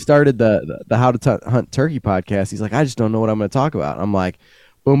 When he started the How to Hunt Turkey podcast, he's like, "I just don't know what I'm going to talk about." I'm like,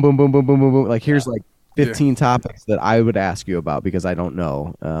 boom, boom, boom, boom, boom, boom, boom. Here's 15 topics that I would ask you about because I don't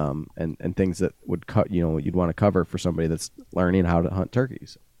know, and things that would you'd want to cover for somebody that's learning how to hunt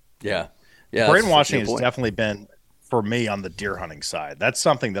turkeys. Yeah. Brainwashing has definitely been for me on the deer hunting side. That's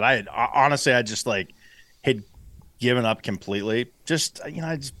something that I just had given up completely. Just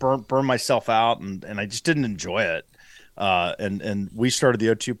I just burned myself out and I just didn't enjoy it. And we started the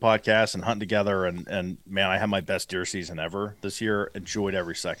O2 podcast and hunting together, and man, I had my best deer season ever this year. Enjoyed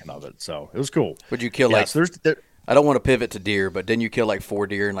every second of it, so it was cool. Would you kill I don't want to pivot to deer, but didn't you kill 4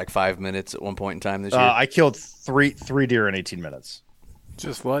 deer in 5 minutes at one point in time this year? I killed three deer in 18 minutes.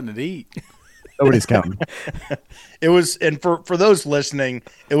 Just letting it eat. Nobody's counting. It was, and for those listening,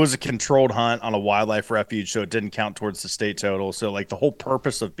 it was a controlled hunt on a wildlife refuge, so it didn't count towards the state total. So the whole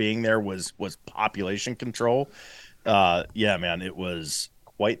purpose of being there was population control. Yeah, man, it was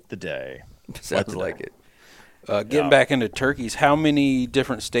quite the day. Sounds like it. Getting back into turkeys, how many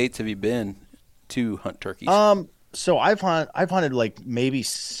different states have you been to hunt turkeys? So I've hunted maybe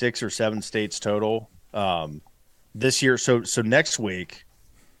 6 or 7 states total. This year, so next week,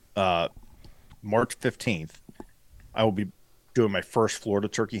 March 15th, I will be doing my first Florida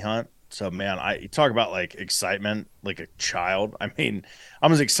turkey hunt. So man, you talk about excitement, like a child. I mean,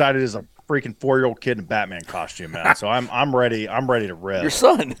 I'm as excited as a freaking 4-year-old kid in a Batman costume, man. So I'm ready. I'm ready to rip. Your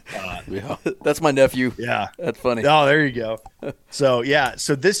son. Yeah. That's my nephew. Yeah. That's funny. Oh, there you go. So yeah.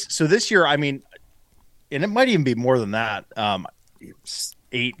 So this year, I mean, and it might even be more than that.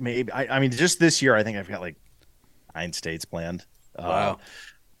 8 maybe. I mean, just this year, I think I've got 9 states planned. Wow.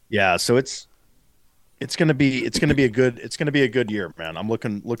 Yeah. So it's gonna be a good year, man. I'm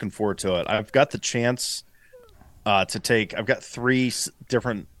looking forward to it. I've got the chance I've got 3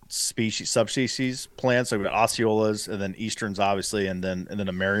 different subspecies planned. So I've got Osceolas and then Easterns, obviously, and then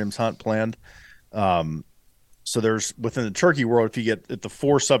a Merriam's hunt planned. So there's within the turkey world, if you get the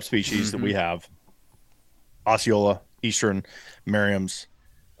 4 subspecies that we have, Osceola, Eastern, Merriam's,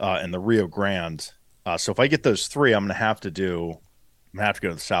 and the Rio Grande. So if I get those 3, I'm gonna have to go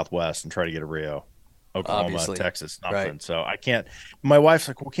to the Southwest and try to get a Rio. Oklahoma, Obviously. Texas, nothing. Right. So I can't. My wife's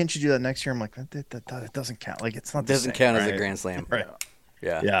like, "Well, can't you do that next year?" I'm like, "That doesn't count. It's not. It doesn't count as a Grand Slam." Right.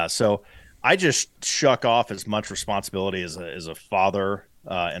 Yeah. Yeah. So I just shuck off as much responsibility as a father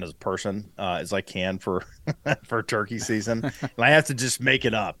and as a person as I can for for turkey season, and I have to just make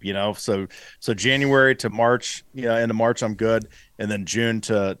it up, So January to March, end of March I'm good, and then June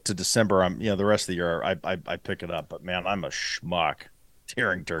to December I'm, the rest of the year I pick it up. But man, I'm a schmuck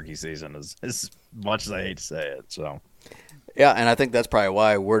during turkey season, as much as I hate to say it. So yeah, and I think that's probably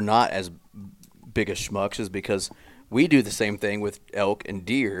why we're not as big as schmucks, is because we do the same thing with elk and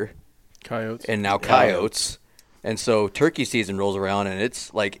deer, Coyotes, and now coyotes. And so turkey season rolls around, and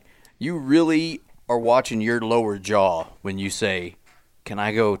it's like you really are watching your lower jaw when you say, "Can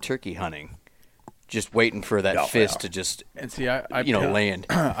I go turkey hunting?" Just waiting for that fist to just and see, I land.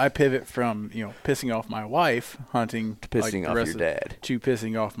 I pivot from pissing off my wife hunting to pissing off your dad to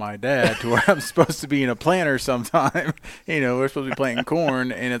pissing off my dad to where I'm supposed to be in a planter sometime. We're supposed to be planting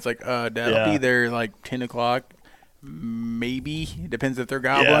corn, and it's like, Dad, I'll be there like 10 o'clock. Maybe it depends if they're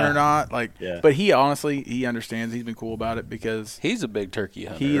gobbling or not. But he understands. He's been cool about it because he's a big turkey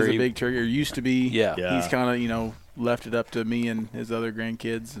hunter. He is a big turkey, or used to be. Yeah. He's kind of left it up to me and his other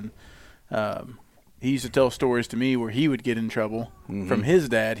grandkids, and he used to tell stories to me where he would get in trouble from his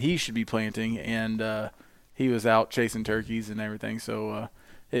dad. He should be planting, and he was out chasing turkeys and everything. So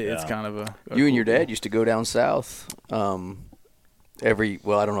it's kind of a you and your dad used to go down south. I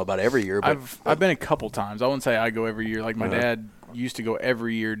don't know about every year, but I've been a couple times. I wouldn't say I go every year. Like my dad used to go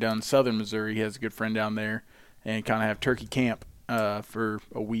every year down southern Missouri. He has a good friend down there, and kind of have turkey camp for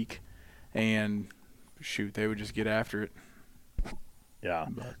a week, and shoot, they would just get after it. Yeah,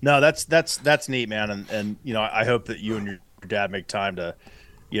 no, that's neat, man, and I hope that you and your dad make time to,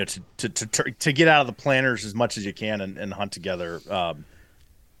 to get out of the planters as much as you can and hunt together.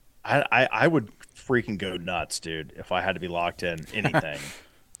 I would freaking go nuts, dude, if I had to be locked in anything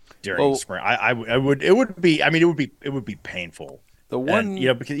during spring. I would. It would be painful. The one,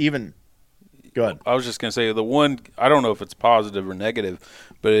 because even. Go ahead. I was just gonna say the one. I don't know if it's positive or negative,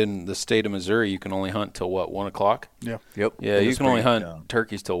 but in the state of Missouri, you can only hunt till 1 o'clock. Yeah. Yep. Yeah, you can only hunt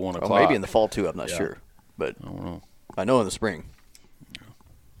turkeys till 1 o'clock. Maybe in the fall too. I'm not sure, but I don't know. I know in the spring.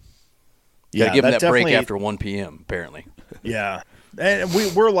 Yeah, gotta give them that break after 1 p.m. Apparently. Yeah, and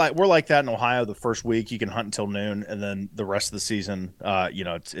we're like that in Ohio. The first week you can hunt until noon, and then the rest of the season,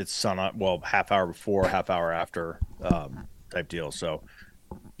 it's sun up. Well, half hour before, half hour after, type deal. So.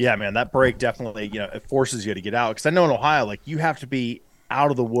 Yeah, man, that break definitely, it forces you to get out. Because I know in Ohio, like, you have to be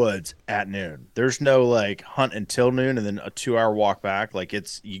out of the woods at noon. There's no, like, hunt until noon and then a 2-hour walk back. Like,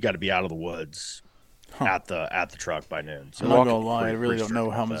 you got to be out of the woods at the truck by noon. So I'm not going to lie, I really don't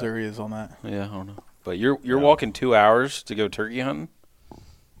know how Missouri is on that. Yeah, I don't know. But you're walking 2 hours to go turkey hunting?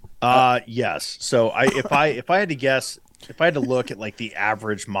 Yes. So if I had to guess, if I had to look at, like, the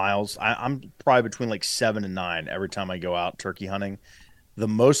average miles, I'm probably between, like, 7 and 9 every time I go out turkey hunting. The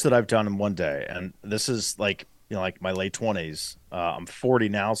most that I've done in one day, and this is like like my late 20s. I'm 40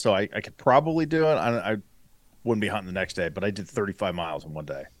 now, so I could probably do it. I wouldn't be hunting the next day, but I did 35 miles in one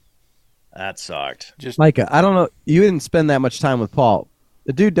day. That sucked. Just Micah, I don't know. You didn't spend that much time with Paul.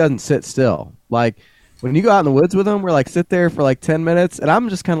 The dude doesn't sit still. Like when you go out in the woods with him, we're like sit there for like 10 minutes, and I'm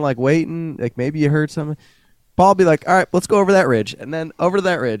just kind of like waiting. Like maybe you heard something. Paul will be like, all right, let's go over that ridge, and then over to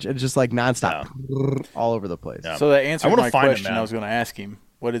that ridge, and just like nonstop, all over the place. Yeah. So that answered my question. I was going to ask him,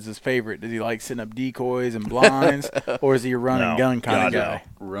 what is his favorite? Does he like setting up decoys and blinds, or is he a run and gun kind of guy?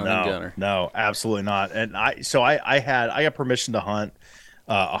 Run and gunner. No, absolutely not. And I got permission to hunt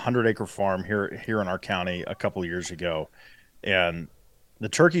a 100-acre farm here in our county a couple of years ago, and the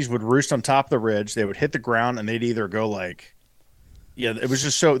turkeys would roost on top of the ridge. They would hit the ground, and they'd either go like, it was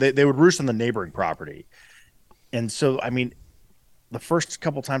just so they would roost on the neighboring property. And so, I mean, the first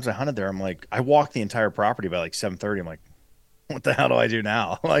couple times I hunted there, I'm like, I walked the entire property by like 7:30. I'm like, what the hell do I do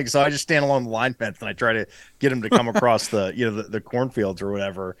now? Like, so I just stand along the line fence and I try to get them to come across the, the cornfields or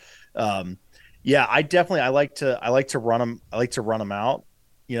whatever. Yeah, I like to run them. I like to run them out,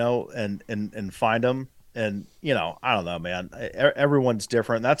 and find them. And, I don't know, man, everyone's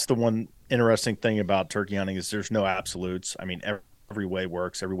different. That's the one interesting thing about turkey hunting is there's no absolutes. I mean, every way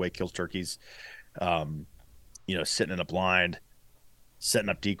works. Every way kills turkeys. Sitting in a blind, setting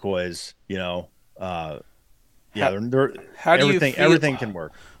up decoys, how do everything can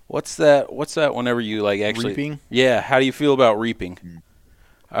work. What's that whenever you like actually reaping? Yeah, how do you feel about reaping?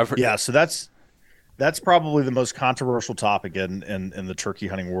 So that's probably the most controversial topic in the turkey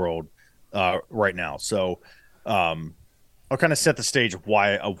hunting world right now. So I'll kind of set the stage of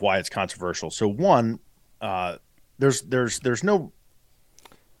why it's controversial. So one, there's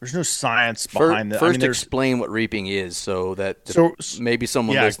no science behind that. First, explain what reaping is so that maybe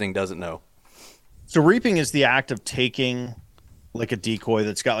someone listening doesn't know. So reaping is the act of taking like a decoy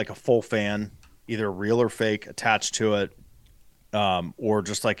that's got like a full fan, either real or fake, attached to it, or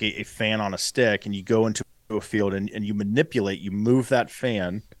just like a fan on a stick, and you go into a field and you manipulate, you move that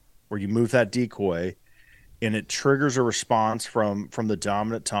fan or you move that decoy, and it triggers a response from the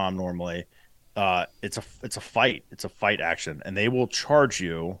dominant tom normally. It's a fight. It's a fight action, and they will charge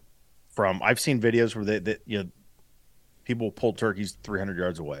you from. I've seen videos where they people pull turkeys 300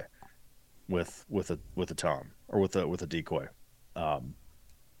 yards away with a tom or with a decoy.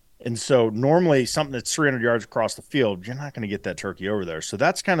 And so normally something that's 300 yards across the field, you're not going to get that turkey over there. So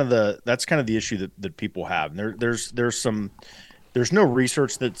that's kind of the issue that people have. And there's no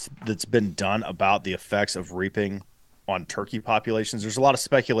research that's been done about the effects of reaping on turkey populations. There's a lot of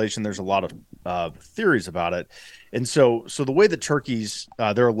speculation. There's a lot of theories about it. And so the way that turkeys,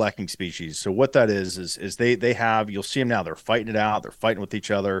 they're a lekking species. So what that is they have, you'll see them now, they're fighting it out. They're fighting with each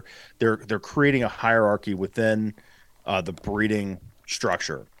other. They're creating a hierarchy within the breeding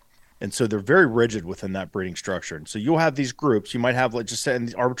structure. And so they're very rigid within that breeding structure. And so you'll have these groups. You might have, like, just say in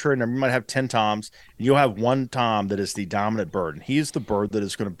the arbitrary number, you might have 10 toms, and you'll have one tom that is the dominant bird. And he's the bird that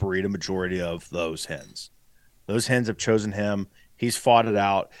is going to breed a majority of those hens. Those hens have chosen him. He's fought it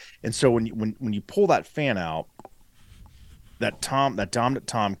out. And so when you pull that fan out, that dominant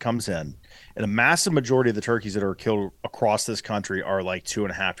tom comes in, and a massive majority of the turkeys that are killed across this country are like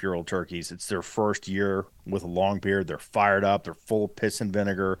 2.5-year-old turkeys. It's their first year with a long beard. They're fired up. They're full of piss and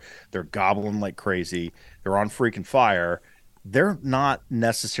vinegar. They're gobbling like crazy. They're on freaking fire. They're not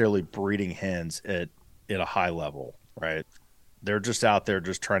necessarily breeding hens at a high level, right? They're just out there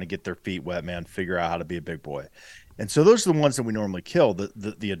just trying to get their feet wet, man, figure out how to be a big boy. And so those are the ones that we normally kill.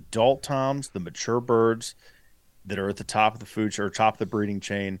 The adult toms, the mature birds that are at the top of the food chain or top of the breeding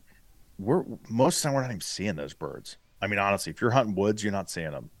chain, most of the time we're not even seeing those birds. I mean, honestly, if you're hunting woods, you're not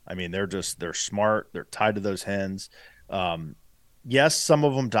seeing them. I mean, they're smart. They're tied to those hens. Yes, some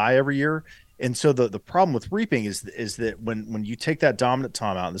of them die every year. And so the problem with reaping is that when you take that dominant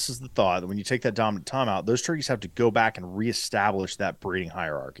tom out, and this is the thought, that when you take that dominant tom out, those turkeys have to go back and reestablish that breeding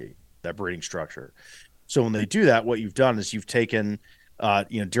hierarchy, that breeding structure. So when they do that, what you've done is you've taken,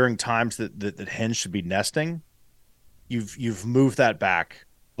 during times that hens should be nesting, you've moved that back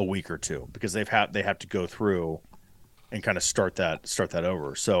a week or two because they have to go through and kind of start that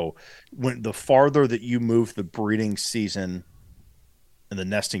over. So when the farther that you move the breeding season and the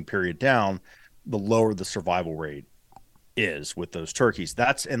nesting period down, the lower the survival rate is with those turkeys.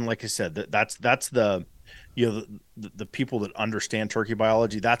 And like I said, that's the people that understand turkey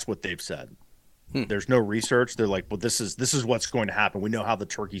biology, that's what they've said. There's no research. They're like, well, this is what's going to happen. We know how the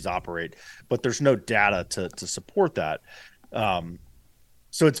turkeys operate, but there's no data to support that.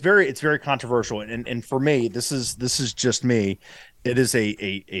 So it's very controversial. And for me, this is just me. It is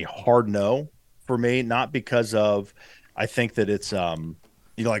a hard no for me, not because of, I think that it's,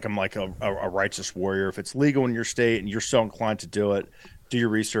 like I'm like a righteous warrior. If it's legal in your state and you're so inclined to do it, do your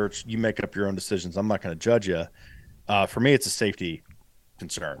research, you make up your own decisions. I'm not going to judge you. For me, it's a safety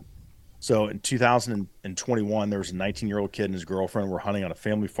concern. So in 2021, there was a 19-year-old kid and his girlfriend were hunting on a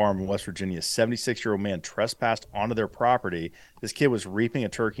family farm in West Virginia. A 76-year-old man trespassed onto their property. This kid was reaping a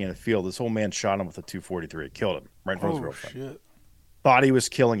turkey in a field. This old man shot him with a .243. It killed him right in front of his girlfriend. Shit. Thought he was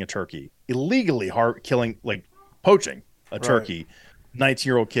killing a turkey. Illegally poaching a turkey.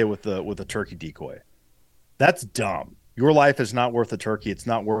 19-year-old kid with a turkey decoy. That's dumb. Your life is not worth a turkey. It's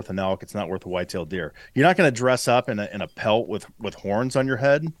not worth an elk. It's not worth a white-tailed deer. You're not going to dress up in a pelt with horns on your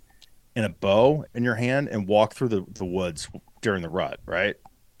head and a bow in your hand and walk through the woods during the rut, right?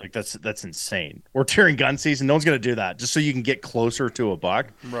 Like that's insane. Or during gun season, no one's going to do that just so you can get closer to a buck.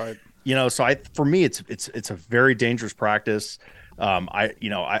 Right. So for me, it's a very dangerous practice.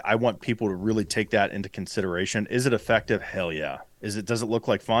 I want people to really take that into consideration. Is it effective? Hell yeah. Does it look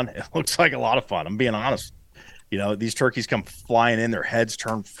like fun? It looks like a lot of fun. I'm being honest. These turkeys come flying in, their heads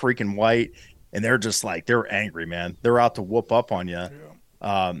turn freaking white, and they're just like, they're angry, man. They're out to whoop up on you. Yeah.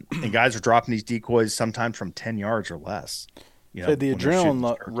 And guys are dropping these decoys sometimes from 10 yards or less. The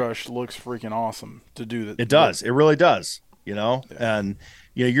adrenaline rush looks freaking awesome to do that. It does. It really does. Yeah. And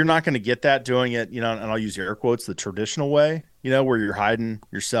you're not going to get that doing it, and I'll use air quotes, the traditional way, where you're hiding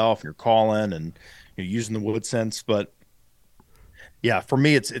yourself and you're calling and you're using the wood sense. But yeah, for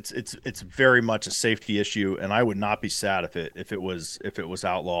me, it's very much a safety issue, and I would not be sad if it was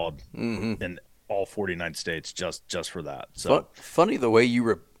outlawed in all 49 states just for that. So funny the way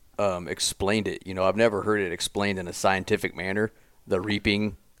you explained it. I've never heard it explained in a scientific manner. The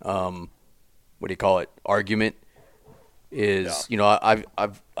reaping, argument is,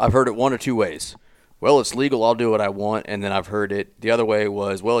 I've heard it one or two ways. Well, it's legal, I'll do what I want, and then I've heard it the other way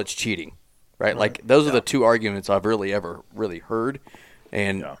was, well, it's cheating, right? Like those are the two arguments I've ever really heard.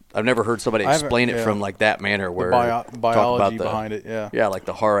 And I've never heard somebody explain it from like that manner where the biology behind it. Yeah, like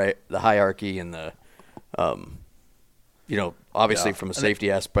the hierarchy and the, obviously from a safety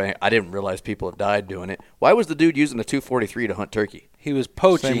aspect, I didn't realize people have died doing it. Why was the dude using the 243 to hunt turkey? He was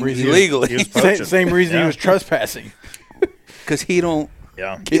poaching illegally. He was poaching. Same reason he was trespassing. Because he don't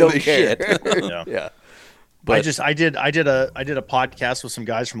Give a shit. Yeah. But I did a podcast with some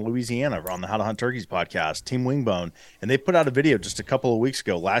guys from Louisiana on the How to Hunt Turkeys podcast, Team Wingbone, and they put out a video just a couple of weeks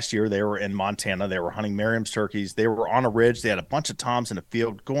ago. Last year they were in Montana. They were hunting Merriam's turkeys. They were on a ridge. They had a bunch of toms in a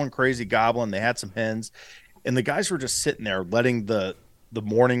field going crazy gobbling. They had some hens, and the guys were just sitting there letting the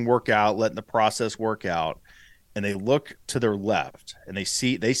morning work out, letting the process work out. And they look to their left and they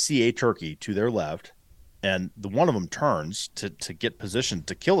see a turkey to their left, and the one of them turns to get positioned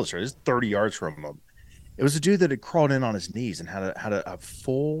to kill this turkey. It's 30 yards from them. It was a dude that had crawled in on his knees and had a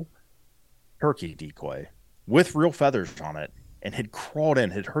full turkey decoy with real feathers on it, and had crawled in,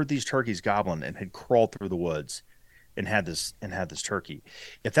 had heard these turkeys gobbling, and had crawled through the woods and had this turkey.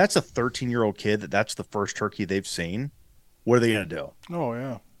 If that's a 13-year-old kid that's the first turkey they've seen, what are they going to do? Oh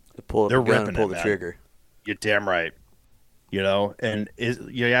yeah, They're gun and pull the trigger. You're damn right. And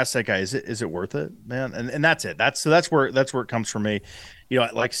you ask that guy, is it worth it, man? And that's it. That's where it comes from me.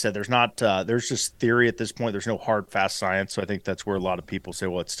 Like I said, there's just theory at this point. There's no hard, fast science. So I think that's where a lot of people say,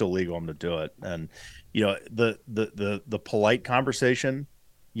 well, it's still legal, I'm going to do it. And the polite conversation,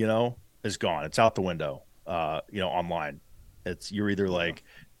 is gone. It's out the window. Online. You're either like,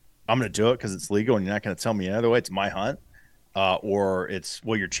 I'm going to do it because it's legal, and you're not going to tell me another way. It's my hunt, or it's,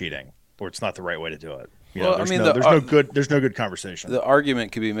 well, you're cheating, or it's not the right way to do it. There's no good conversation. The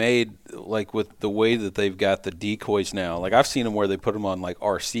argument could be made, like with the way that they've got the decoys now. Like I've seen them where they put them on like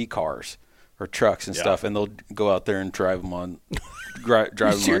RC cars or trucks and stuff, and they'll go out there and drive them on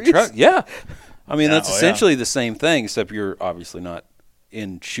truck. Yeah, I mean that's essentially the same thing, except you're obviously not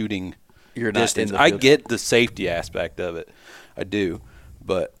in shooting distance. I get the safety aspect of it, I do,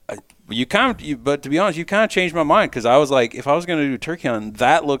 but to be honest, you kind of changed my mind, because I was like, if I was going to do turkey hunting,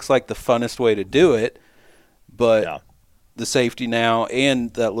 that looks like the funnest way to do it. But the safety now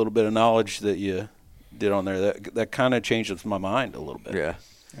and that little bit of knowledge that you did on there, that kind of changes my mind a little bit. Yeah.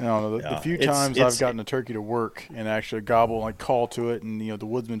 The few times I've gotten a turkey to work and actually gobble, like call to it, and the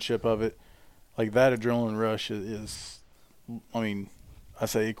woodsmanship of it, like that adrenaline rush is I mean, I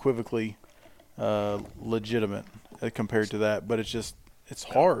say equivocally legitimate compared to that. But it's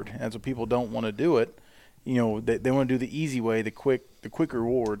hard, and so people don't want to do it. They want to do the easy way, the quick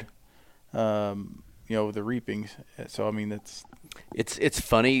reward. The reapings. So I mean, it's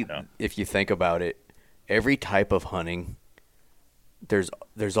funny if you think about it. Every type of hunting,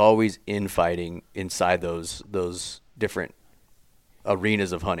 there's always infighting inside those different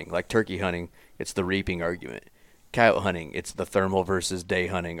arenas of hunting. Like turkey hunting, it's the reaping argument. Coyote hunting, it's the thermal versus day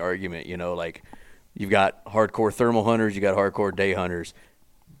hunting argument. Like you've got hardcore thermal hunters, you got hardcore day hunters.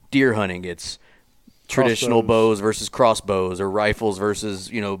 Deer hunting, it's traditional bows versus crossbows, or rifles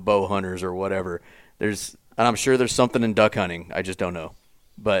versus bow hunters or whatever. And I'm sure there's something in duck hunting. I just don't know.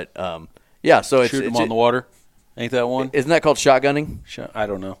 But so shoot them on the water. Ain't that one? Isn't that called shotgunning? I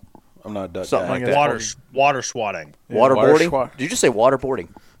don't know. I'm not a duck Something guy. like that. Water swatting. Waterboarding? Did you just say waterboarding?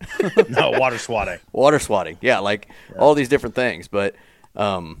 No, water swatting. Water swatting. Yeah, all these different things. But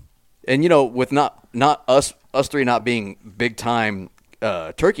with not us three not being big time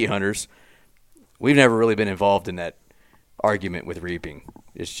turkey hunters, we've never really been involved in that argument with reaping.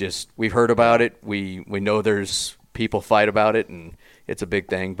 It's just we've heard about it. We know there's people fight about it, and it's a big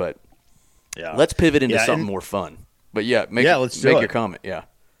thing. But let's pivot into something more fun. But let's make your comment. Yeah.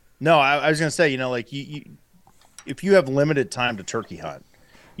 No, I was gonna say, you if you have limited time to turkey hunt,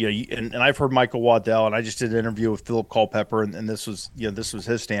 and I've heard Michael Waddell, and I just did an interview with Philip Culpepper, and this was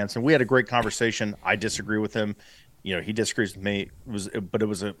his stance, and we had a great conversation. I disagree with him. He disagrees with me. But it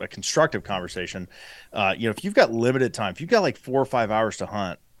was a constructive conversation. If you've got limited time, if you've got like 4 or 5 hours to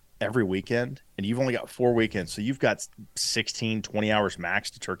hunt every weekend, and you've only got 4 weekends, so you've got 16, 20 hours max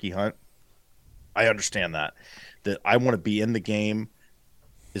to turkey hunt. I understand that I want to be in the game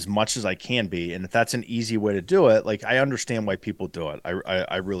as much as I can be. And if that's an easy way to do it, like I understand why people do it.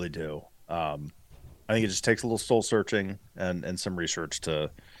 I really do. I think it just takes a little soul searching and some research to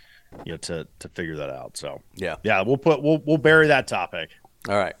figure that out. So we'll bury that topic.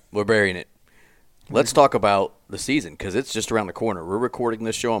 All right, we're burying it. Let's talk about the season, because it's just around the corner. We're recording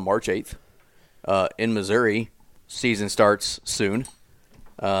this show on March 8th. In Missouri, season starts soon.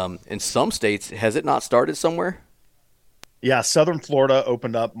 In some states, has it not started somewhere? Yeah, Southern Florida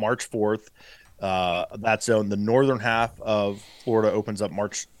opened up March 4th. That zone, the northern half of Florida opens up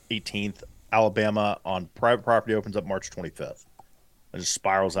March 18th. Alabama on private property opens up March 25th. It just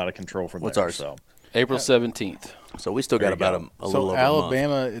spirals out of control from What's there. ours? So April 17th. So we still got There you about go. a little So over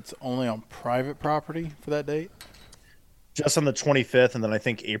Alabama, it's only on private property for that date. just on the 25th, and then I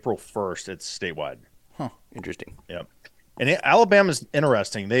think April 1st, it's statewide. a month. Interesting. Yep. And Alabama's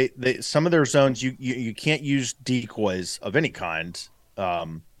interesting. They some of their zones you can't use decoys of any kind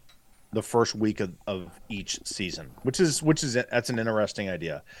the first week of each season, which is that's an interesting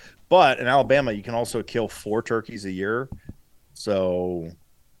idea. But in Alabama, you can also kill 4 turkeys a year. So,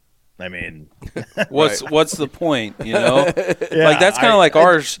 I mean, What's the point? You know, Yeah, like that's kind of like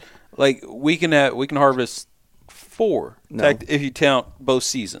ours. Like we can harvest 4 No. if you count both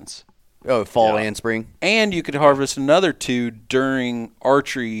seasons, Oh, fall Yeah. and spring and you could harvest another 2 during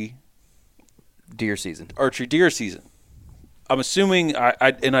archery deer season. deer season. I'm assuming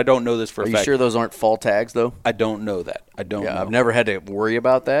I don't know this for Are a you fact. sure those aren't fall tags though? I don't know that. I don't Yeah, know. I've never had to worry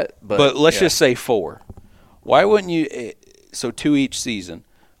about that. But let's yeah. just say 4. Why wouldn't you? So 2 each season.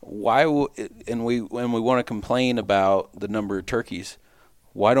 Why? And we want to complain about the number of turkeys.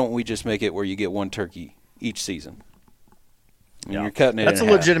 Why don't we just make it where you get 1 turkey each season? And Yeah. you're cutting it. That's in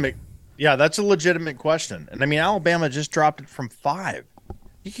a half. legitimate. Yeah, that's a legitimate question. And I mean, Alabama just dropped it from 5.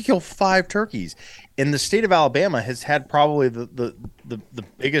 You could kill 5 turkeys, and the state of Alabama has had probably the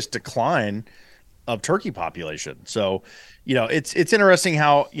biggest decline of turkey population. So, it's interesting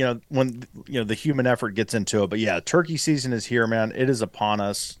how when the human effort gets into it. But yeah, turkey season is here, man. It is upon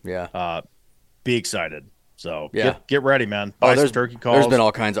us. Yeah. Be excited. So Yeah. get ready, man. Oh, Buy there's some turkey calls. There's been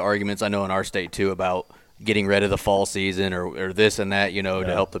all kinds of arguments I know in our state too about getting rid of the fall season or this and that,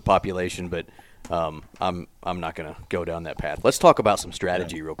 to help the population. But I'm not going to go down that path. Let's talk about some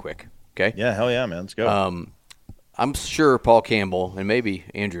strategy real quick. Okay. Yeah, hell yeah, man. Let's go. I'm sure Paul Campbell and maybe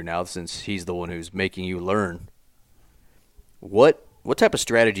Andrew now, since he's the one who's making you learn. What type of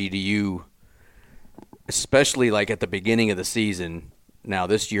strategy do you, especially like at the beginning of the season? Now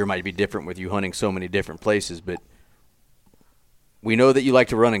this year might be different with you hunting so many different places, but we know that you like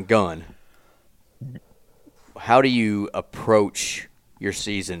to run and gun. How do you approach your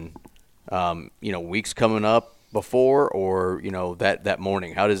season? Weeks coming up before, or that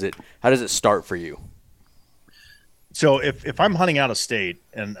morning. How does it start for you? So if I'm hunting out of state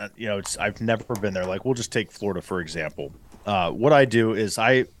and I've never been there, like we'll just take Florida for example. What I do is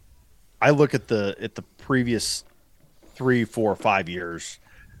I look at the previous 3, 4, 5 years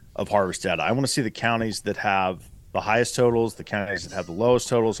of harvest data. I want to see the counties that have the highest totals, the counties that have the lowest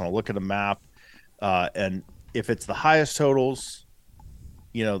totals, and I'll look at a map. And if it's the highest totals,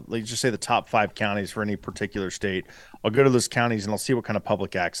 let's just say the top 5 counties for any particular state, I'll go to those counties and I'll see what kind of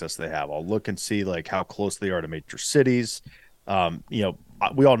public access they have. I'll look and see like how close they are to major cities. We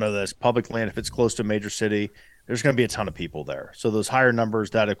all know this public land, if it's close to a major city, there's going to be a ton of people there. So those higher numbers,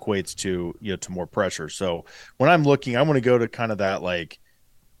 that equates to, to more pressure. So when I'm looking, I want to go to kind of that, like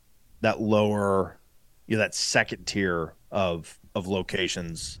that lower, that second tier of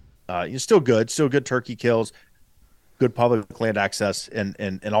locations. Still good turkey kills, good public land access,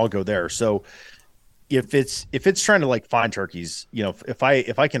 and I'll go there. So if it's trying to like find turkeys, if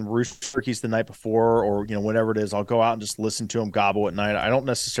I can roost turkeys the night before or whatever it is, I'll go out and just listen to them gobble at night. I don't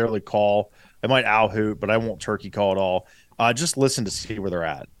necessarily call. I might owl hoot, but I won't turkey call at all. Just listen to see where they're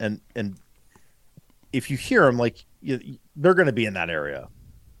at, and if you hear them, like they're going to be in that area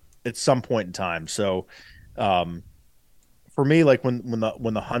at some point in time. So for me, like when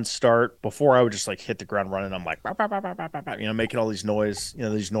the hunts start, before I would just like hit the ground running. I'm like, bah, bah, bah, bah, bah, bah, bah, making all these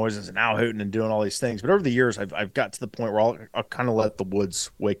these noises and owl hooting and doing all these things. But over the years, I've got to the point where I'll kind of let the woods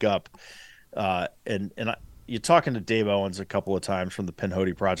wake up. You're talking to Dave Owens a couple of times from the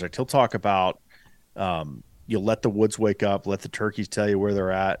Pinhoti Project. He'll talk about you'll let the woods wake up, let the turkeys tell you where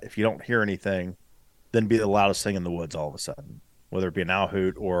they're at. If you don't hear anything, then be the loudest thing in the woods all of a sudden, whether it be an owl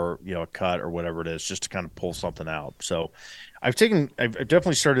hoot or a cut or whatever it is, just to kind of pull something out. So I've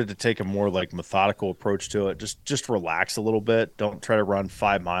definitely started to take a more like methodical approach to it. Just relax a little bit. Don't try to run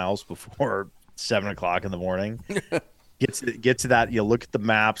 5 miles before 7:00 in the morning. Get to that. Look at the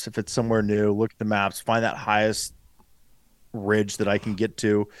maps. If it's somewhere new, look at the maps. Find that highest ridge that I can get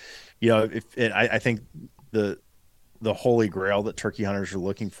to. I think the holy grail that turkey hunters are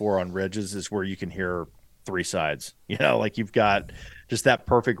looking for on ridges is where you can hear 3 sides. Like you've got just that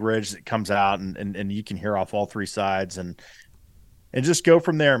perfect ridge that comes out and you can hear off all 3 sides and just go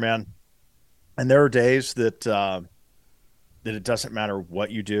from there, man. And there are days that it doesn't matter what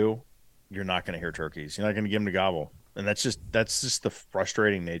you do, you're not going to hear turkeys. You're not going to get them to gobble. And that's just the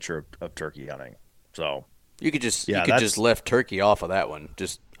frustrating nature of turkey hunting. So you could just left turkey off of that one,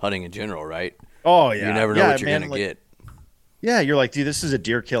 just hunting in general, right? Oh yeah, you never know what you're gonna get. Yeah, you're like, dude, this is a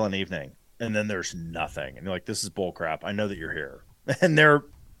deer killing evening, and then there's nothing, and you're like, this is bull crap. I know that you're here. and they're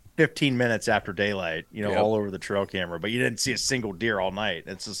 15 minutes after daylight, Yep. all over the trail camera, but you didn't see a single deer all night.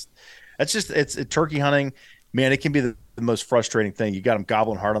 It's turkey hunting, man. It can be the most frustrating thing. You got them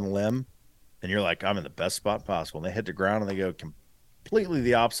gobbling hard on the limb, and you're like, I'm in the best spot possible. And they hit the ground and they go completely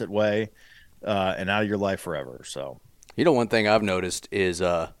the opposite way, and out of your life forever. So, One thing I've noticed is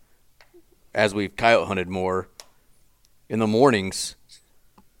as we've coyote hunted more in the mornings,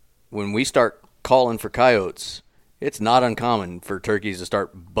 when we start calling for coyotes, it's not uncommon for turkeys to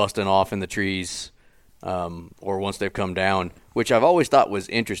start busting off in the trees or once they've come down, which I've always thought was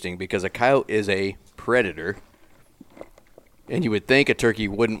interesting because a coyote is a predator. And you would think a turkey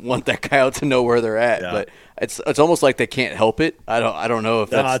wouldn't want that coyote to know where they're at, but it's almost like they can't help it. I don't know if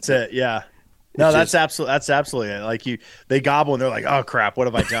that's it. Yeah. No, that's absolutely it. Like they gobble and they're like, oh crap, what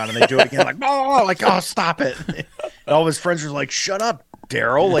have I done? And they do it again, oh, stop it. And all of his friends are like, shut up,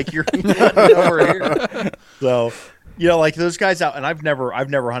 Daryl. Like you're over here. So, like those guys out, and I've never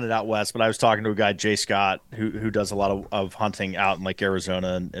hunted out west, but I was talking to a guy, Jay Scott, who does a lot of hunting out in like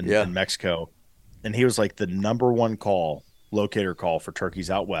Arizona and Mexico, and he was like the number one locator call for turkeys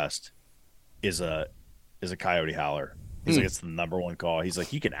out west is a coyote howler. He's like, it's the number one call. He's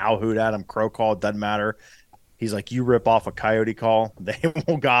like, you can owl hoot at them, crow call, it doesn't matter. He's like, you rip off a coyote call, they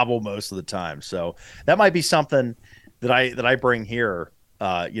will gobble most of the time. So that might be something that I bring here,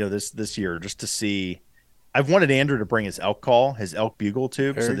 this year, just to see. I've wanted Andrew to bring his elk bugle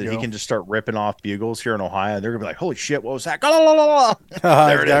tube, so that he can just start ripping off bugles here in Ohio. And they're gonna be like, holy shit, what was that?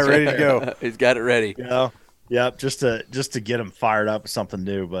 There it is, ready to go. He's got it ready. Yep, just to get him fired up with something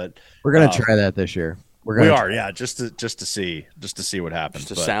new. But we're gonna try that this year. We are, just to see what happens.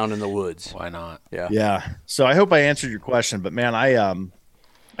 Just a sound in the woods. Why not? Yeah. So I hope I answered your question, but man, I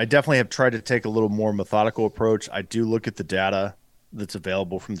definitely have tried to take a little more methodical approach. I do look at the data that's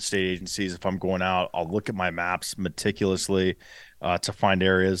available from the state agencies. If I'm going out, I'll look at my maps meticulously to find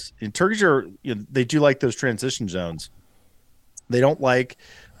areas. And turkeys they do like those transition zones. They don't like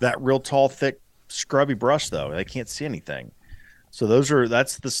that real tall, thick, scrubby brush though. They can't see anything. So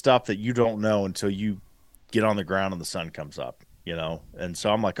that's the stuff that you don't know until you get on the ground and the sun comes up, And so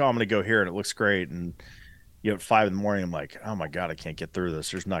I'm like, oh, I'm going to go here and it looks great. And at 5 a.m, I'm like, oh my God, I can't get through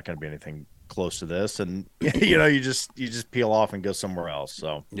this. There's not going to be anything close to this. And you just peel off and go somewhere else.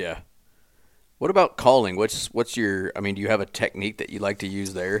 So yeah. What about calling? What's your? Do you have a technique that you like to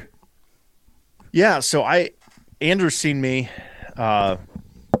use there? Yeah. So Andrew's seen me. I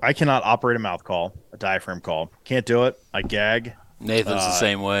cannot operate a mouth call, a diaphragm call. Can't do it. I gag. Nathan's the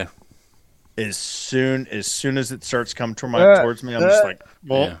same way. As soon as it starts coming towards me, I'm just like,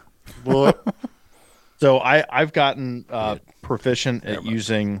 well. So I've gotten proficient at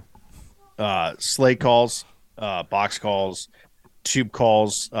using sleigh calls, box calls, tube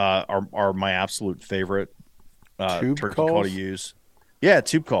calls are my absolute favorite turkey call to use. Yeah,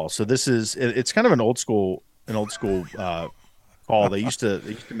 tube calls. So it's kind of an old school call. They used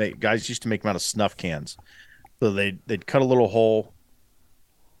to make them out of snuff cans. So they'd cut a little hole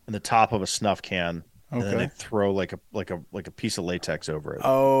in the top of a snuff can, and then they'd throw like a piece of latex over it.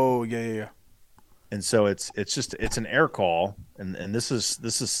 Oh yeah. And so it's an air call, and this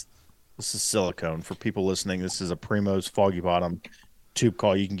is silicone for people listening. This is a Primo's Foggy Bottom tube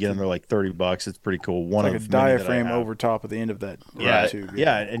call. You can get them there like $30. It's pretty cool. One like of a diaphragm over top of the end of that tube.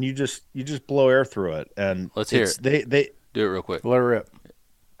 Yeah, and you just blow air through it. And let's hear it. They do it real quick. Let her rip.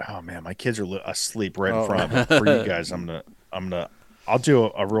 Oh man, my kids are asleep right in front. But for you guys, I'll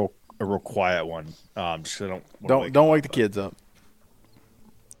do a real quiet one. Just so don't wake the kids up.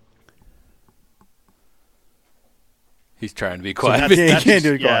 He's trying to be quiet. So you can't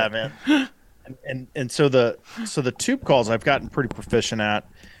do it quiet, man. And so the tube calls I've gotten pretty proficient at.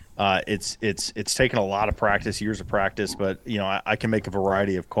 It's taken a lot of practice, years of practice, but I can make a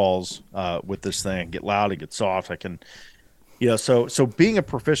variety of calls with this thing. Get loud, and get soft. I can, so being a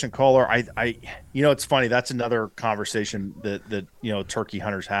proficient caller, I it's funny. That's another conversation that turkey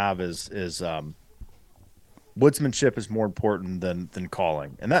hunters have is woodsmanship is more important than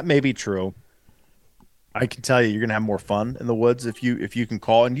calling, and that may be true. I can tell you're going to have more fun in the woods if you can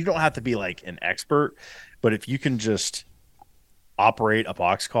call, and you don't have to be like an expert, but if you can just operate a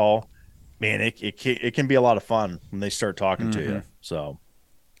box call, man, it can be a lot of fun when they start talking to you. So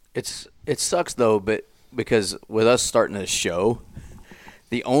it sucks though, but because with us starting this show,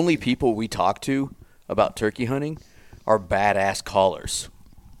 the only people we talk to about turkey hunting are badass callers.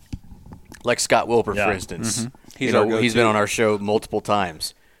 Like Scott Wilper, for instance. Mm-hmm. He's been on our show multiple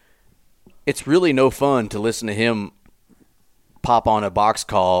times. It's really no fun to listen to him pop on a box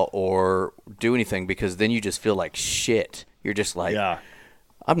call or do anything because then you just feel like shit. You're just like,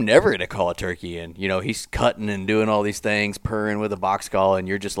 I'm never going to call a turkey in. You know, he's cutting and doing all these things, purring with a box call, and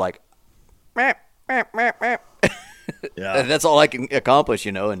you're just like, meep, meep, meep, meep. Yeah. That's all I can accomplish,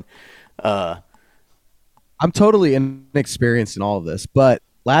 you know. And I'm totally inexperienced in all of this, but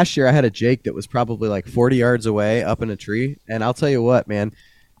last year I had a Jake that was probably like 40 yards away up in a tree, and I'll tell you what, man,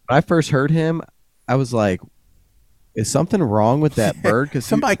 when I first heard him, I was like, is something wrong with that bird? Because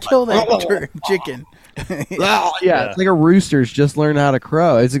Somebody kill that chicken. yeah, it's like a rooster's just learned how to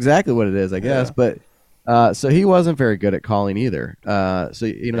crow. It's exactly what it is, I guess. But so he wasn't very good at calling either. So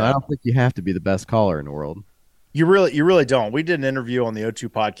you know, I don't think you have to be the best caller in the world. You really don't. We did an interview on the O2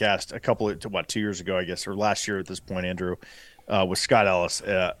 podcast 2 years ago, I guess, or last year at this point, Andrew, with Scott Ellis.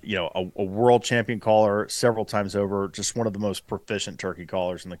 You know, a world champion caller several times over, just one of the most proficient turkey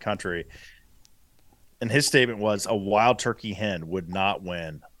callers in the country. And his statement was a wild turkey hen would not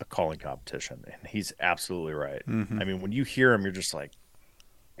win a calling competition. And he's absolutely right. Mm-hmm. I mean, when you hear him, you're just like,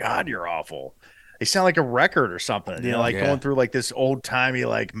 God, you're awful. They sound like a record or something, you know, like going through like this old timey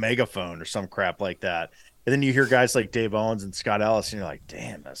like megaphone or some crap like that. And then you hear guys like Dave Owens and Scott Ellis, and you're like,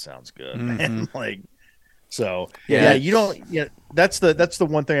 damn, that sounds good, man. Like, so you don't, that's the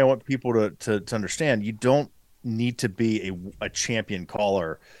one thing I want people to understand. You don't need to be a champion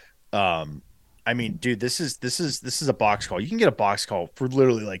caller. I mean, dude, this is a box call. You can get a box call for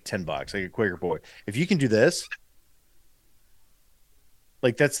literally like $10, like a Quaker Boy. If you can do this,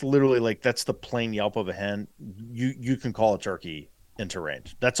 like that's literally like that's the plain yelp of a hen. You can call a turkey into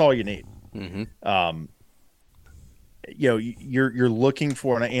range. That's all you need. mm-hmm. You know, you're looking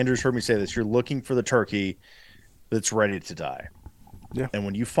for, and Andrew's heard me say this. You're looking for the turkey that's ready to die. Yeah. And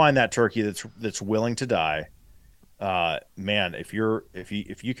when you find that turkey that's willing to die, man, if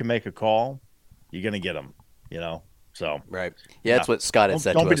you can make a call, you're gonna get them, you know. So Right. Yeah, that's what Scott had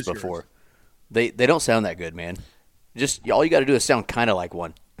said to us before. They don't sound that good, man. Just all you got to do is sound kind of like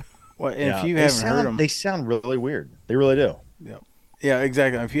one. Well, and if you haven't heard them, they sound really weird. They really do. Yeah,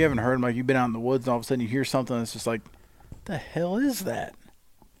 exactly. If you haven't heard them, like you've been out in the woods, and all of a sudden you hear something that's just like, the hell is that?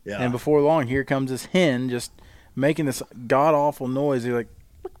 Yeah. And before long, here comes this hen just making this god awful noise. You're like,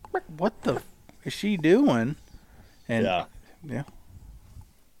 what the is she doing? And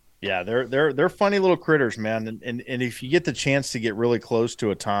yeah, they're funny little critters, man. And if you get the chance to get really close to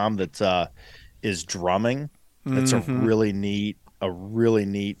a tom that is drumming, that's a really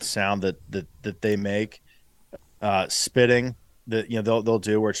neat sound that they make. Spitting that they'll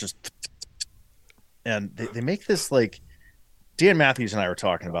do where it's just, and they make this like. Dan Matthews and I were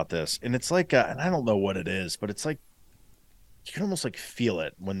talking about this, and it's like, and I don't know what it is, but it's like you can almost like feel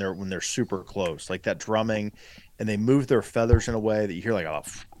it when they're super close, like that drumming, and they move their feathers in a way that you hear like, oh,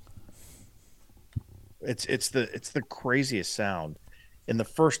 it's the craziest sound. And the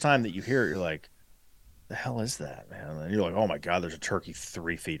first time that you hear it, you're like, the hell is that, man? And you're like, oh my God, there's a turkey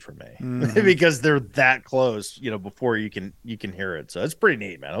 3 feet from me because they're that close, before you can hear it. So it's pretty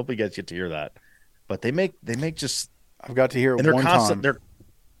neat, man. I hope you guys get to hear that. But they make just. I've got to hear it and one time.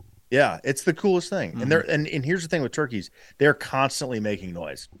 It's the coolest thing. And here's the thing with turkeys. They're constantly making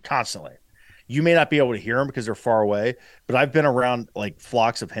noise. Constantly. You may not be able to hear them because they're far away, but I've been around like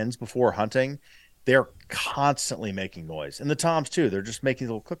flocks of hens before hunting. They're constantly making noise. And the toms too. They're just making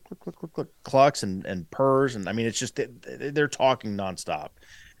little click, click, click, click, click, clucks and purrs. And I mean, it's just they're talking nonstop.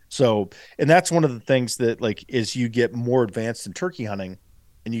 So, and that's one of the things that like is you get more advanced in turkey hunting.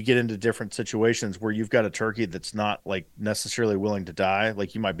 And you get into different situations where you've got a turkey that's not like necessarily willing to die.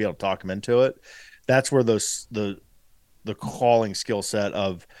 Like you might be able to talk them into it. That's where the calling skill set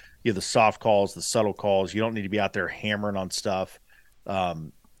of the soft calls, the subtle calls. You don't need to be out there hammering on stuff.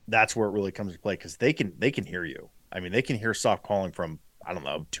 That's where it really comes to play because they can hear you. I mean, they can hear soft calling from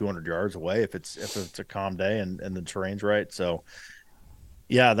 200 yards away if it's a calm day and the terrain's right. So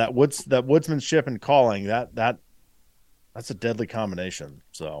yeah, that woodsmanship and calling that's a deadly combination.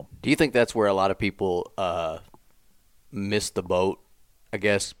 So, do you think that's where a lot of people miss the boat, I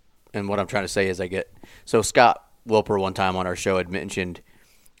guess? And what I'm trying to say is so Scott Wilper one time on our show had mentioned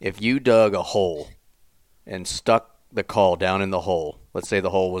if you dug a hole and stuck the call down in the hole, let's say the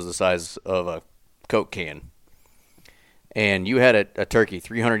hole was the size of a Coke can, and you had a turkey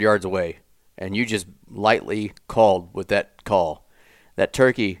 300 yards away, and you just lightly called with that call, that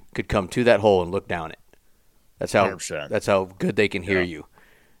turkey could come to that hole and look down it. That's how 100%. That's how good they can hear you.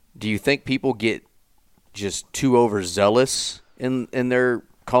 Do you think people get just too overzealous in their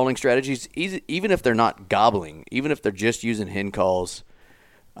calling strategies, even if they're not gobbling, even if they're just using hen calls?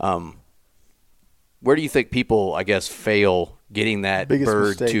 Where do you think people, I guess, fail getting that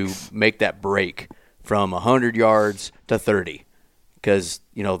bird mistakes to make that break from 100 yards to 30? Because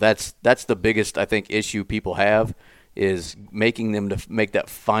that's the biggest, I think, issue people have is making them to make that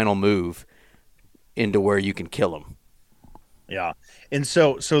final move into where you can kill them. Yeah. And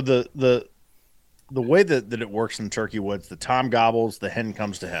so the way that it works in turkey woods, the tom gobbles, the hen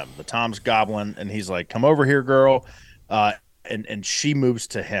comes to him. The tom's gobbling, and he's like, "Come over here, girl," and she moves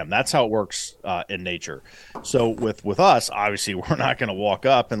to him. That's how it works in nature. So with us, obviously, we're not going to walk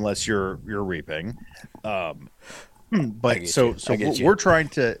up unless you're reaping. But we're trying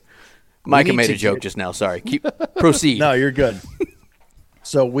to. Micah made a joke just now. Sorry. Proceed. No, you're good.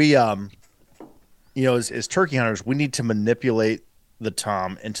 So we as turkey hunters, we need to manipulate the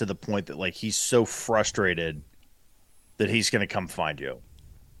tom into the point that like he's so frustrated that he's going to come find you.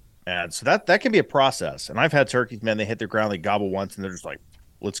 And so that can be a process. And I've had turkeys, man, they hit the ground, they gobble once, and they're just like,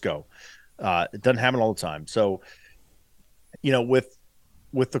 let's go. It doesn't happen all the time. So, with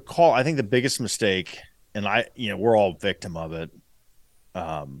the call, I think the biggest mistake, and we're all victim of it,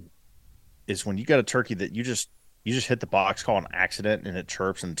 is when you got a turkey that you just hit the box call on accident and it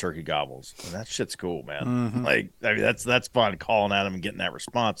chirps and the turkey gobbles. And that shit's cool, man. Mm-hmm. Like, I mean, that's fun calling at them and getting that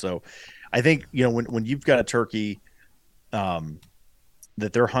response. So I think, when you've got a turkey,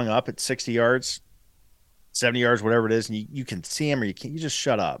 that they're hung up at 60 yards, 70 yards, whatever it is, and you can see them, or you just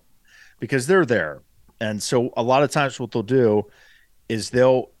shut up because they're there. And so a lot of times what they'll do is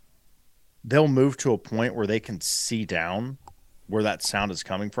they'll move to a point where they can see down where that sound is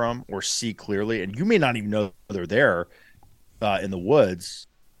coming from or see clearly. And you may not even know they're there in the woods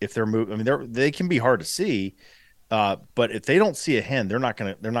if they're moving. I mean, they can be hard to see, but if they don't see a hen, they're not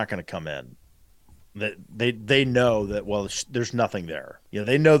gonna come in. That they know that, well, there's nothing there.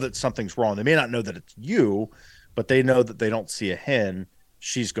 They know that something's wrong. They may not know that it's you, but they know that they don't see a hen.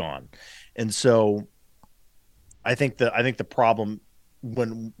 She's gone. And so I think the problem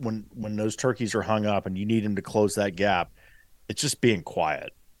when those turkeys are hung up and you need them to close that gap, it's just being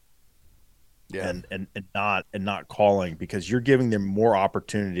quiet. Yeah. And not calling, because you're giving them more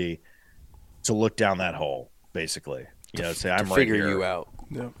opportunity to look down that hole, basically. Say I'm right figure here. you out.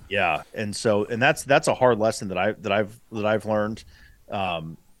 Yep. Yeah, and that's a hard lesson that I've learned.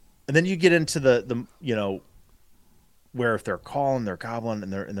 And then you get into the where if they're calling, they're gobbling,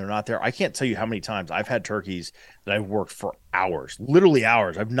 and they're not there. I can't tell you how many times I've had turkeys that I've worked for hours, literally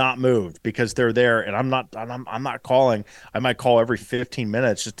hours. I've not moved because they're there, and I'm not calling. I might call every 15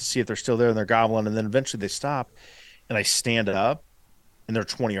 minutes just to see if they're still there and they're gobbling, and then eventually they stop, and I stand up, and they're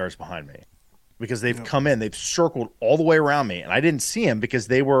 20 yards behind me. Because they've come in, they've circled all the way around me, and I didn't see them because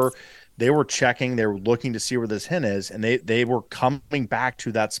they were checking, they were looking to see where this hen is, and they were coming back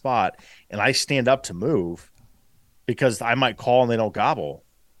to that spot, and I stand up to move because I might call and they don't gobble.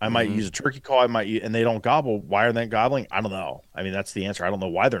 I might use a turkey call, and they don't gobble. Why are they gobbling? I don't know. I mean, that's the answer. I don't know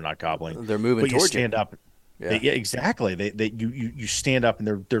why they're not gobbling. They're moving but towards you. Stand up. Yeah. Exactly. You stand up and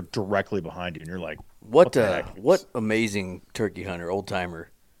they're directly behind you, and you're like, what amazing turkey hunter, old timer,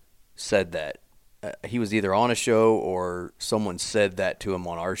 said that. He was either on a show or someone said that to him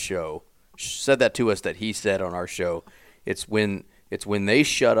on our show. Said that to us that he said on our show. It's when they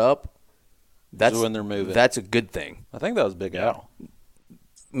shut up. That's when they're moving. That's a good thing. I think that was Big Al.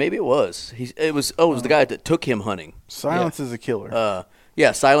 Maybe it was. It was the guy that took him hunting. Silence is a killer.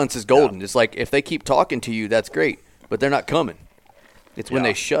 Silence is golden. Yeah. It's like if they keep talking to you, that's great, but they're not coming. It's when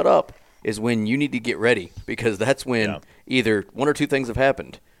they shut up is when you need to get ready, because that's when either one or two things have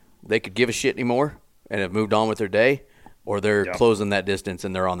happened. They could give a shit anymore and have moved on with their day, or they're closing that distance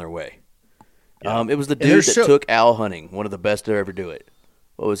and they're on their way. Yeah. It was the dude that took Al hunting, one of the best to ever do it.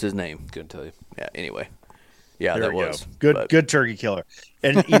 What was his name? Couldn't tell you. Yeah, anyway. Yeah, there that was. Good turkey killer.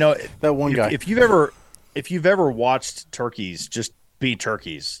 And that one guy. If you've ever watched turkeys just be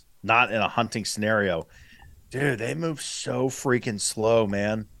turkeys, not in a hunting scenario, dude, they move so freaking slow,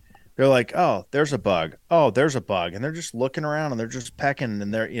 man. They're like, oh, there's a bug. Oh, there's a bug. And they're just looking around and they're just pecking,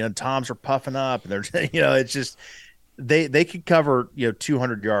 and they're, toms are puffing up, and they're, it's just, they could cover,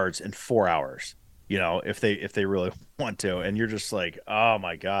 200 yards in 4 hours, if they really want to. And you're just like, oh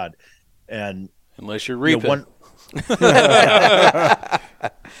my God. And unless you're reaping. Yeah.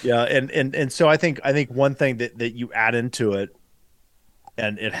 And so I think one thing that you add into it,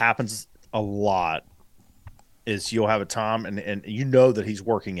 and it happens a lot, is you'll have a tom and that he's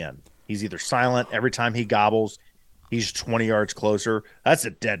working in. He's either silent. Every time he gobbles, he's 20 yards closer. That's a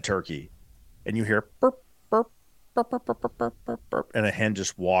dead turkey. And you hear burp, burp, burp, burp, burp, burp, burp, burp, burp, and a hen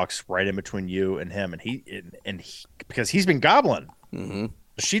just walks right in between you and him. And he because he's been gobbling. Mm-hmm.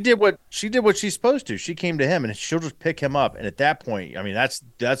 She did what she's supposed to. She came to him, and she'll just pick him up. And at that point, I mean,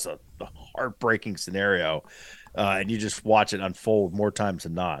 that's a heartbreaking scenario. And you just watch it unfold more times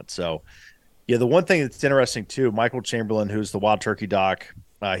than not. So, yeah, the one thing that's interesting too, Michael Chamberlain, who's the wild turkey doc,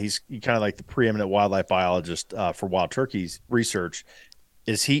 he's kind of like the preeminent wildlife biologist for wild turkeys research.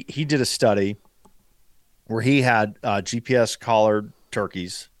 Is he did a study where he had GPS collared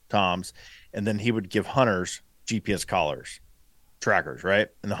turkeys, toms, and then he would give hunters GPS collars, trackers, right?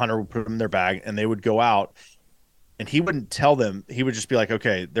 And the hunter would put them in their bag, and they would go out, and he wouldn't tell them. He would just be like,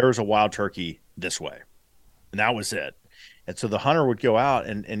 okay, there's a wild turkey this way, and that was it. And so the hunter would go out,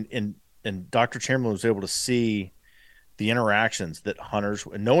 and Dr. Chamberlain was able to see the interactions that hunters,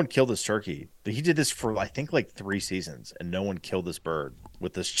 and no one killed this turkey. But he did this for I think like 3 seasons, and no one killed this bird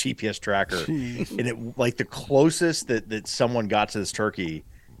with this GPS tracker. Jeez. And it like the closest that someone got to this turkey,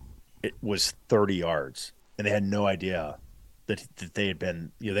 it was 30 yards, and they had no idea that they had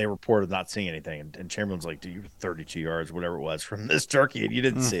been. They reported not seeing anything, and Chamberlain's like, "Dude, you're 32 yards, whatever it was, from this turkey, and you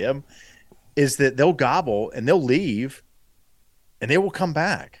didn't see him." Is that they'll gobble and they'll leave, and they will come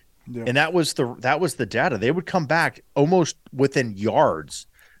back. Yeah. And that was the data. They would come back almost within yards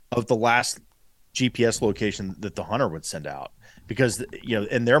of the last GPS location that the hunter would send out, because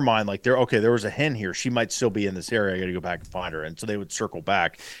in their mind, like there was a hen here, she might still be in this area, I got to go back and find her. And so they would circle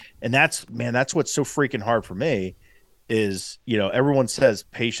back. And that's what's so freaking hard for me is, everyone says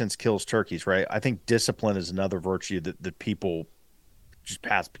patience kills turkeys, right? I think discipline is another virtue that people just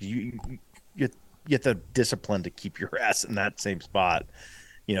pass. You get the discipline to keep your ass in that same spot,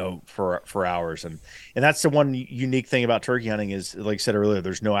 for hours. And that's the one unique thing about turkey hunting is, like I said earlier,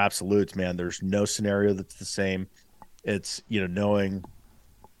 there's no absolutes, man. There's no scenario that's the same. It's, knowing,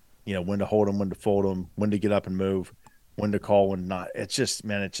 when to hold them, when to fold them, when to get up and move, when to call, when not. It's just,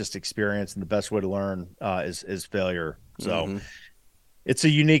 man, it's just experience. And the best way to learn is failure. So it's a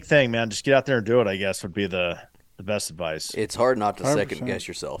unique thing, man. Just get out there and do it, I guess, would be the best advice. It's hard not to 100%. second guess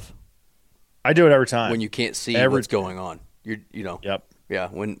yourself I do it every time. when you can't see what's going on. Yep. Yeah,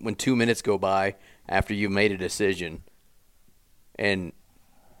 when 2 minutes go by after you've made a decision and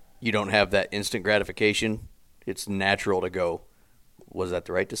you don't have that instant gratification, it's natural to go, was that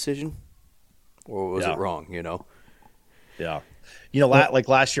the right decision? Or was it wrong, Yeah. Like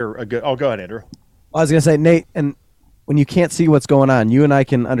last year, go ahead, Andrew. I was gonna say, Nate, and when you can't see what's going on, you and I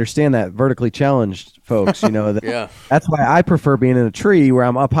can understand that vertically challenged folks. That, Yeah. That's why I prefer being in a tree where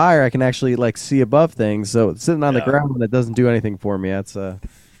I'm up higher. I can actually see above things. So sitting on the ground, that doesn't do anything for me. That's Yeah.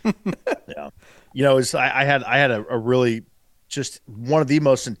 I had a really just one of the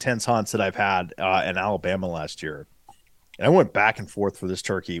most intense hunts that I've had in Alabama last year. And I went back and forth with this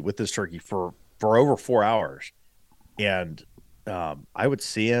turkey for over 4 hours. And I would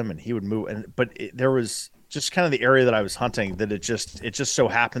see him and he would move. But there was just kind of the area that I was hunting that it just so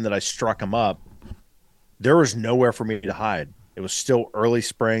happened that I struck him up. There was nowhere for me to hide. It was still early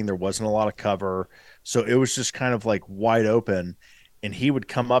spring. There wasn't a lot of cover. So it was just kind of like wide open. And he would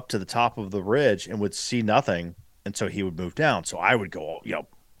come up to the top of the ridge and would see nothing. And so he would move down. So I would go,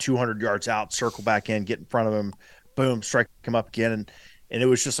 200 yards out, circle back in, get in front of him, boom, strike him up again. And it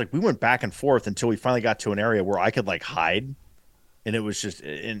was just like we went back and forth until we finally got to an area where I could hide. And it was just,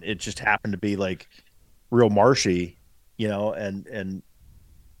 and it just happened to be real marshy, but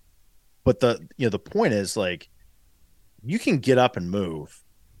the point is you can get up and move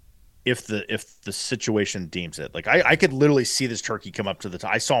if the situation deems it. I could literally see this turkey come up to the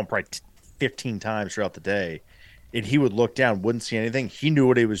top. I saw him probably 15 times throughout the day, and he would look down, wouldn't see anything. He knew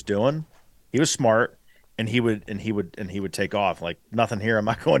what he was doing. He was smart, and he would take off. Nothing here. I'm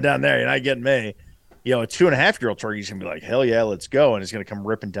not going down there. You're not getting me. A 2.5-year-old turkey's gonna be like, hell yeah, let's go, and it's gonna come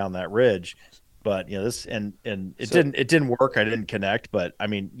ripping down that ridge. But this and it didn't work. I didn't connect. But I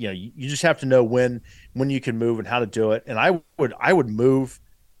mean, you just have to know when you can move and how to do it. And I would move,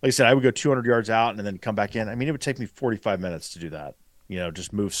 like I said, I would go 200 yards out and then come back in. I mean, it would take me 45 minutes to do that.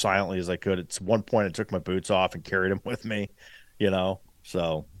 Just move silently as I could. At one point, I took my boots off and carried them with me.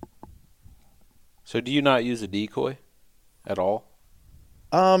 So. So do you not use a decoy at all?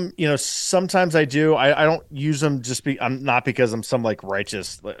 Sometimes I do. I don't use them I'm not because I'm some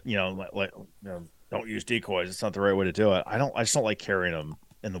righteous, don't use decoys. It's not the right way to do it. I just don't like carrying them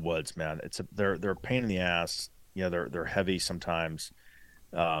in the woods, man. They're a pain in the ass. They're heavy sometimes.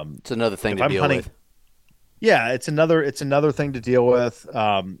 It's another thing to deal with. Yeah, it's another thing to deal with.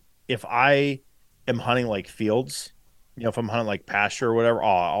 If I am hunting fields, if I'm hunting pasture or whatever,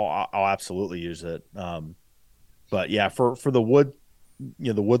 I'll absolutely use it. But yeah, for the wood,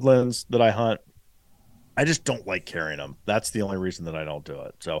 the woodlands that I hunt, I just don't like carrying them. That's the only reason that I don't do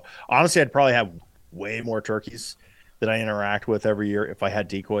it. So honestly, I'd probably have way more turkeys that I interact with every year if I had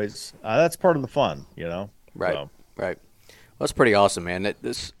decoys. That's part of the fun, Right. So. Right. Well, that's pretty awesome, man.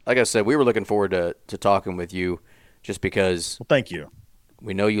 This, like I said, we were looking forward to talking with you just because. Well, thank you.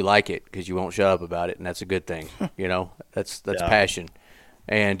 We know you like it because you won't shut up about it, and that's a good thing. That's passion.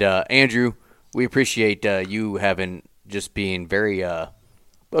 And Andrew, we appreciate you being very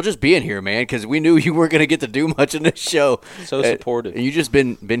just being here, man, because we knew you weren't going to get to do much in this show. So supportive. And you just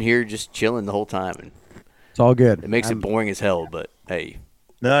been here just chilling the whole time, and It's all good. it makes it boring as hell. But hey,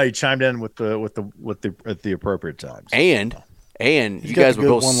 No, you chimed in with the at the appropriate times. and you got guys the were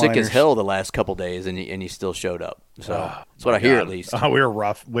good both sick as one-liners. hell the last couple days, and you still showed up. So that's what I hear, at least. Oh, we were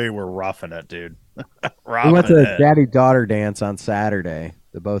rough. We were roughing it, dude. We roughing went to the it. daddy-daughter dance on Saturday,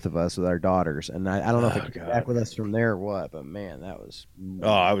 the both of us with our daughters, and I don't know if they came God. back with us from there or what, but man, that was Oh,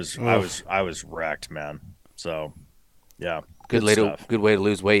 I was wrecked, man. So, yeah, Good stuff. way to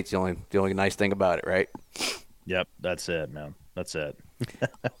lose weight. It's the only nice thing about it, right? Yep, that's it, man. That's it.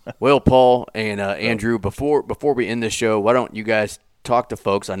 Well, Paul and Andrew, before we end this show, why don't you guys talk to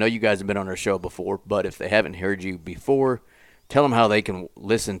folks? I know you guys have been on our show before, but if they haven't heard you before, tell them how they can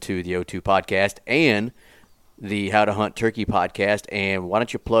listen to the O2 podcast and the How to Hunt Turkey podcast, and why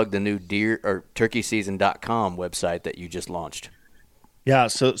don't you plug the new turkeyseason.com website that you just launched? Yeah,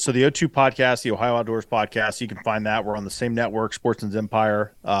 so the O2 podcast, the Ohio Outdoors podcast, you can find that. We're on the same network, Sportsman's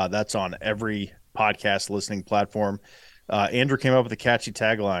Empire. That's on every podcast listening platform. Andrew came up with a catchy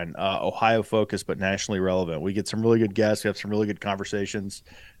tagline, Ohio focused but nationally relevant. We get some really good guests. We have some really good conversations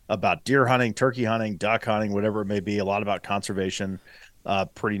about deer hunting, turkey hunting, duck hunting, whatever it may be, a lot about conservation.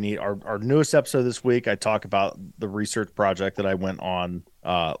 Pretty neat. Our newest episode this week, I talk about the research project that I went on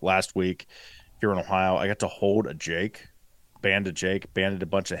last week here in Ohio. I got to hold a Jake, banded a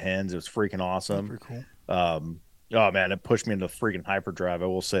bunch of hens. It was freaking awesome. Pretty cool. Oh man, it pushed me into freaking hyperdrive. I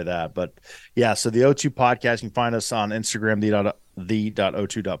will say that. But yeah, so the O2 podcast, you can find us on Instagram,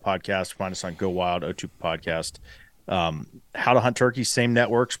 the.o2.podcast. Find us on Go Wild O2 podcast. How to Hunt Turkey, same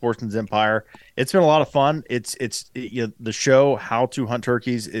network, Sportsman's Empire. It's been a lot of fun. It's the show How to Hunt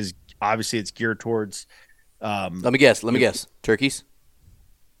Turkeys is obviously it's geared towards Let me guess. Turkeys?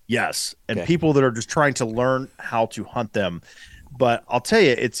 yes, and Okay. people that are just trying to learn how to hunt them. But I'll tell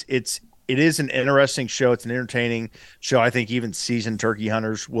you, it is an interesting show. It's an entertaining show. I think even seasoned turkey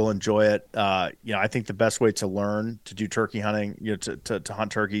hunters will enjoy it. I think the best way to learn to do turkey hunting, to hunt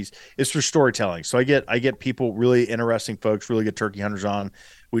turkeys, is through storytelling. So I get people, really interesting folks, really good turkey hunters on.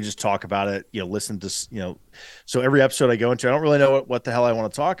 We just talk about it, listen to, so every episode I go into, I don't really know what the hell I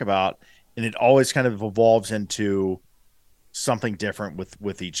want to talk about. And it always kind of evolves into something different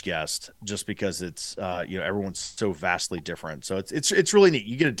with each guest, just because it's everyone's so vastly different. So it's really neat.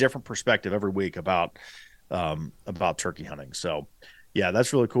 You get a different perspective every week about turkey hunting. So yeah,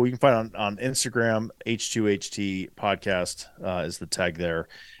 that's really cool. You can find on Instagram, H2HT podcast is the tag there,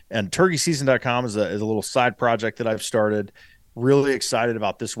 and turkeyseason.com is a little side project that I've started. Really excited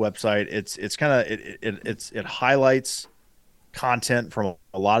about this website. It highlights content from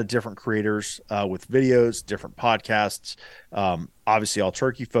a lot of different creators with videos, different podcasts, obviously all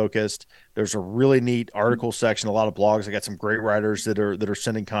turkey focused. There's a really neat article section, a lot of blogs. I got some great writers that are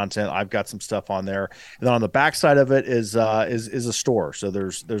sending content. I've got some stuff on there. And then on the backside of it is a store. So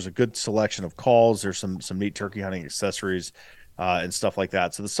there's a good selection of calls. There's some neat turkey hunting accessories and stuff like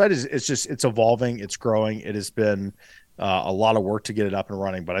that. So the site it's evolving, it's growing. It has been a lot of work to get it up and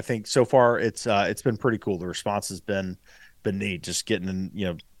running, but I think so far it's been pretty cool. The response has been neat, just getting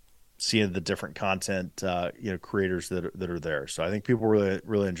in, seeing the different content, creators that are there. So I think people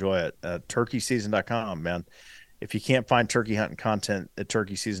really enjoy it. Turkeyseason.com, man. If you can't find turkey hunting content at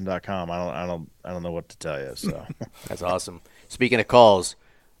turkeyseason.com, I don't know what to tell you. So That's awesome. Speaking of calls,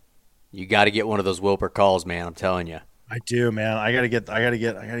 you got to get one of those Wilper calls, man. I'm telling you. I do, man. I gotta get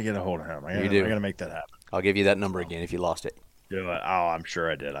a hold of him. I gotta make that happen. I'll give you that number again if you lost it. Do it. Oh, I'm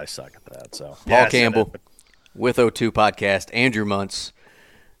sure I did. I suck at that. So Paul Campbell with O2 Podcast. Andrew Muntz,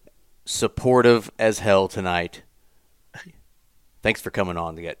 supportive as hell tonight. Thanks for coming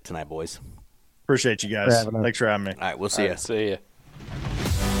on tonight, boys. Appreciate you guys. Thanks for having me. All right, we'll see you. See ya.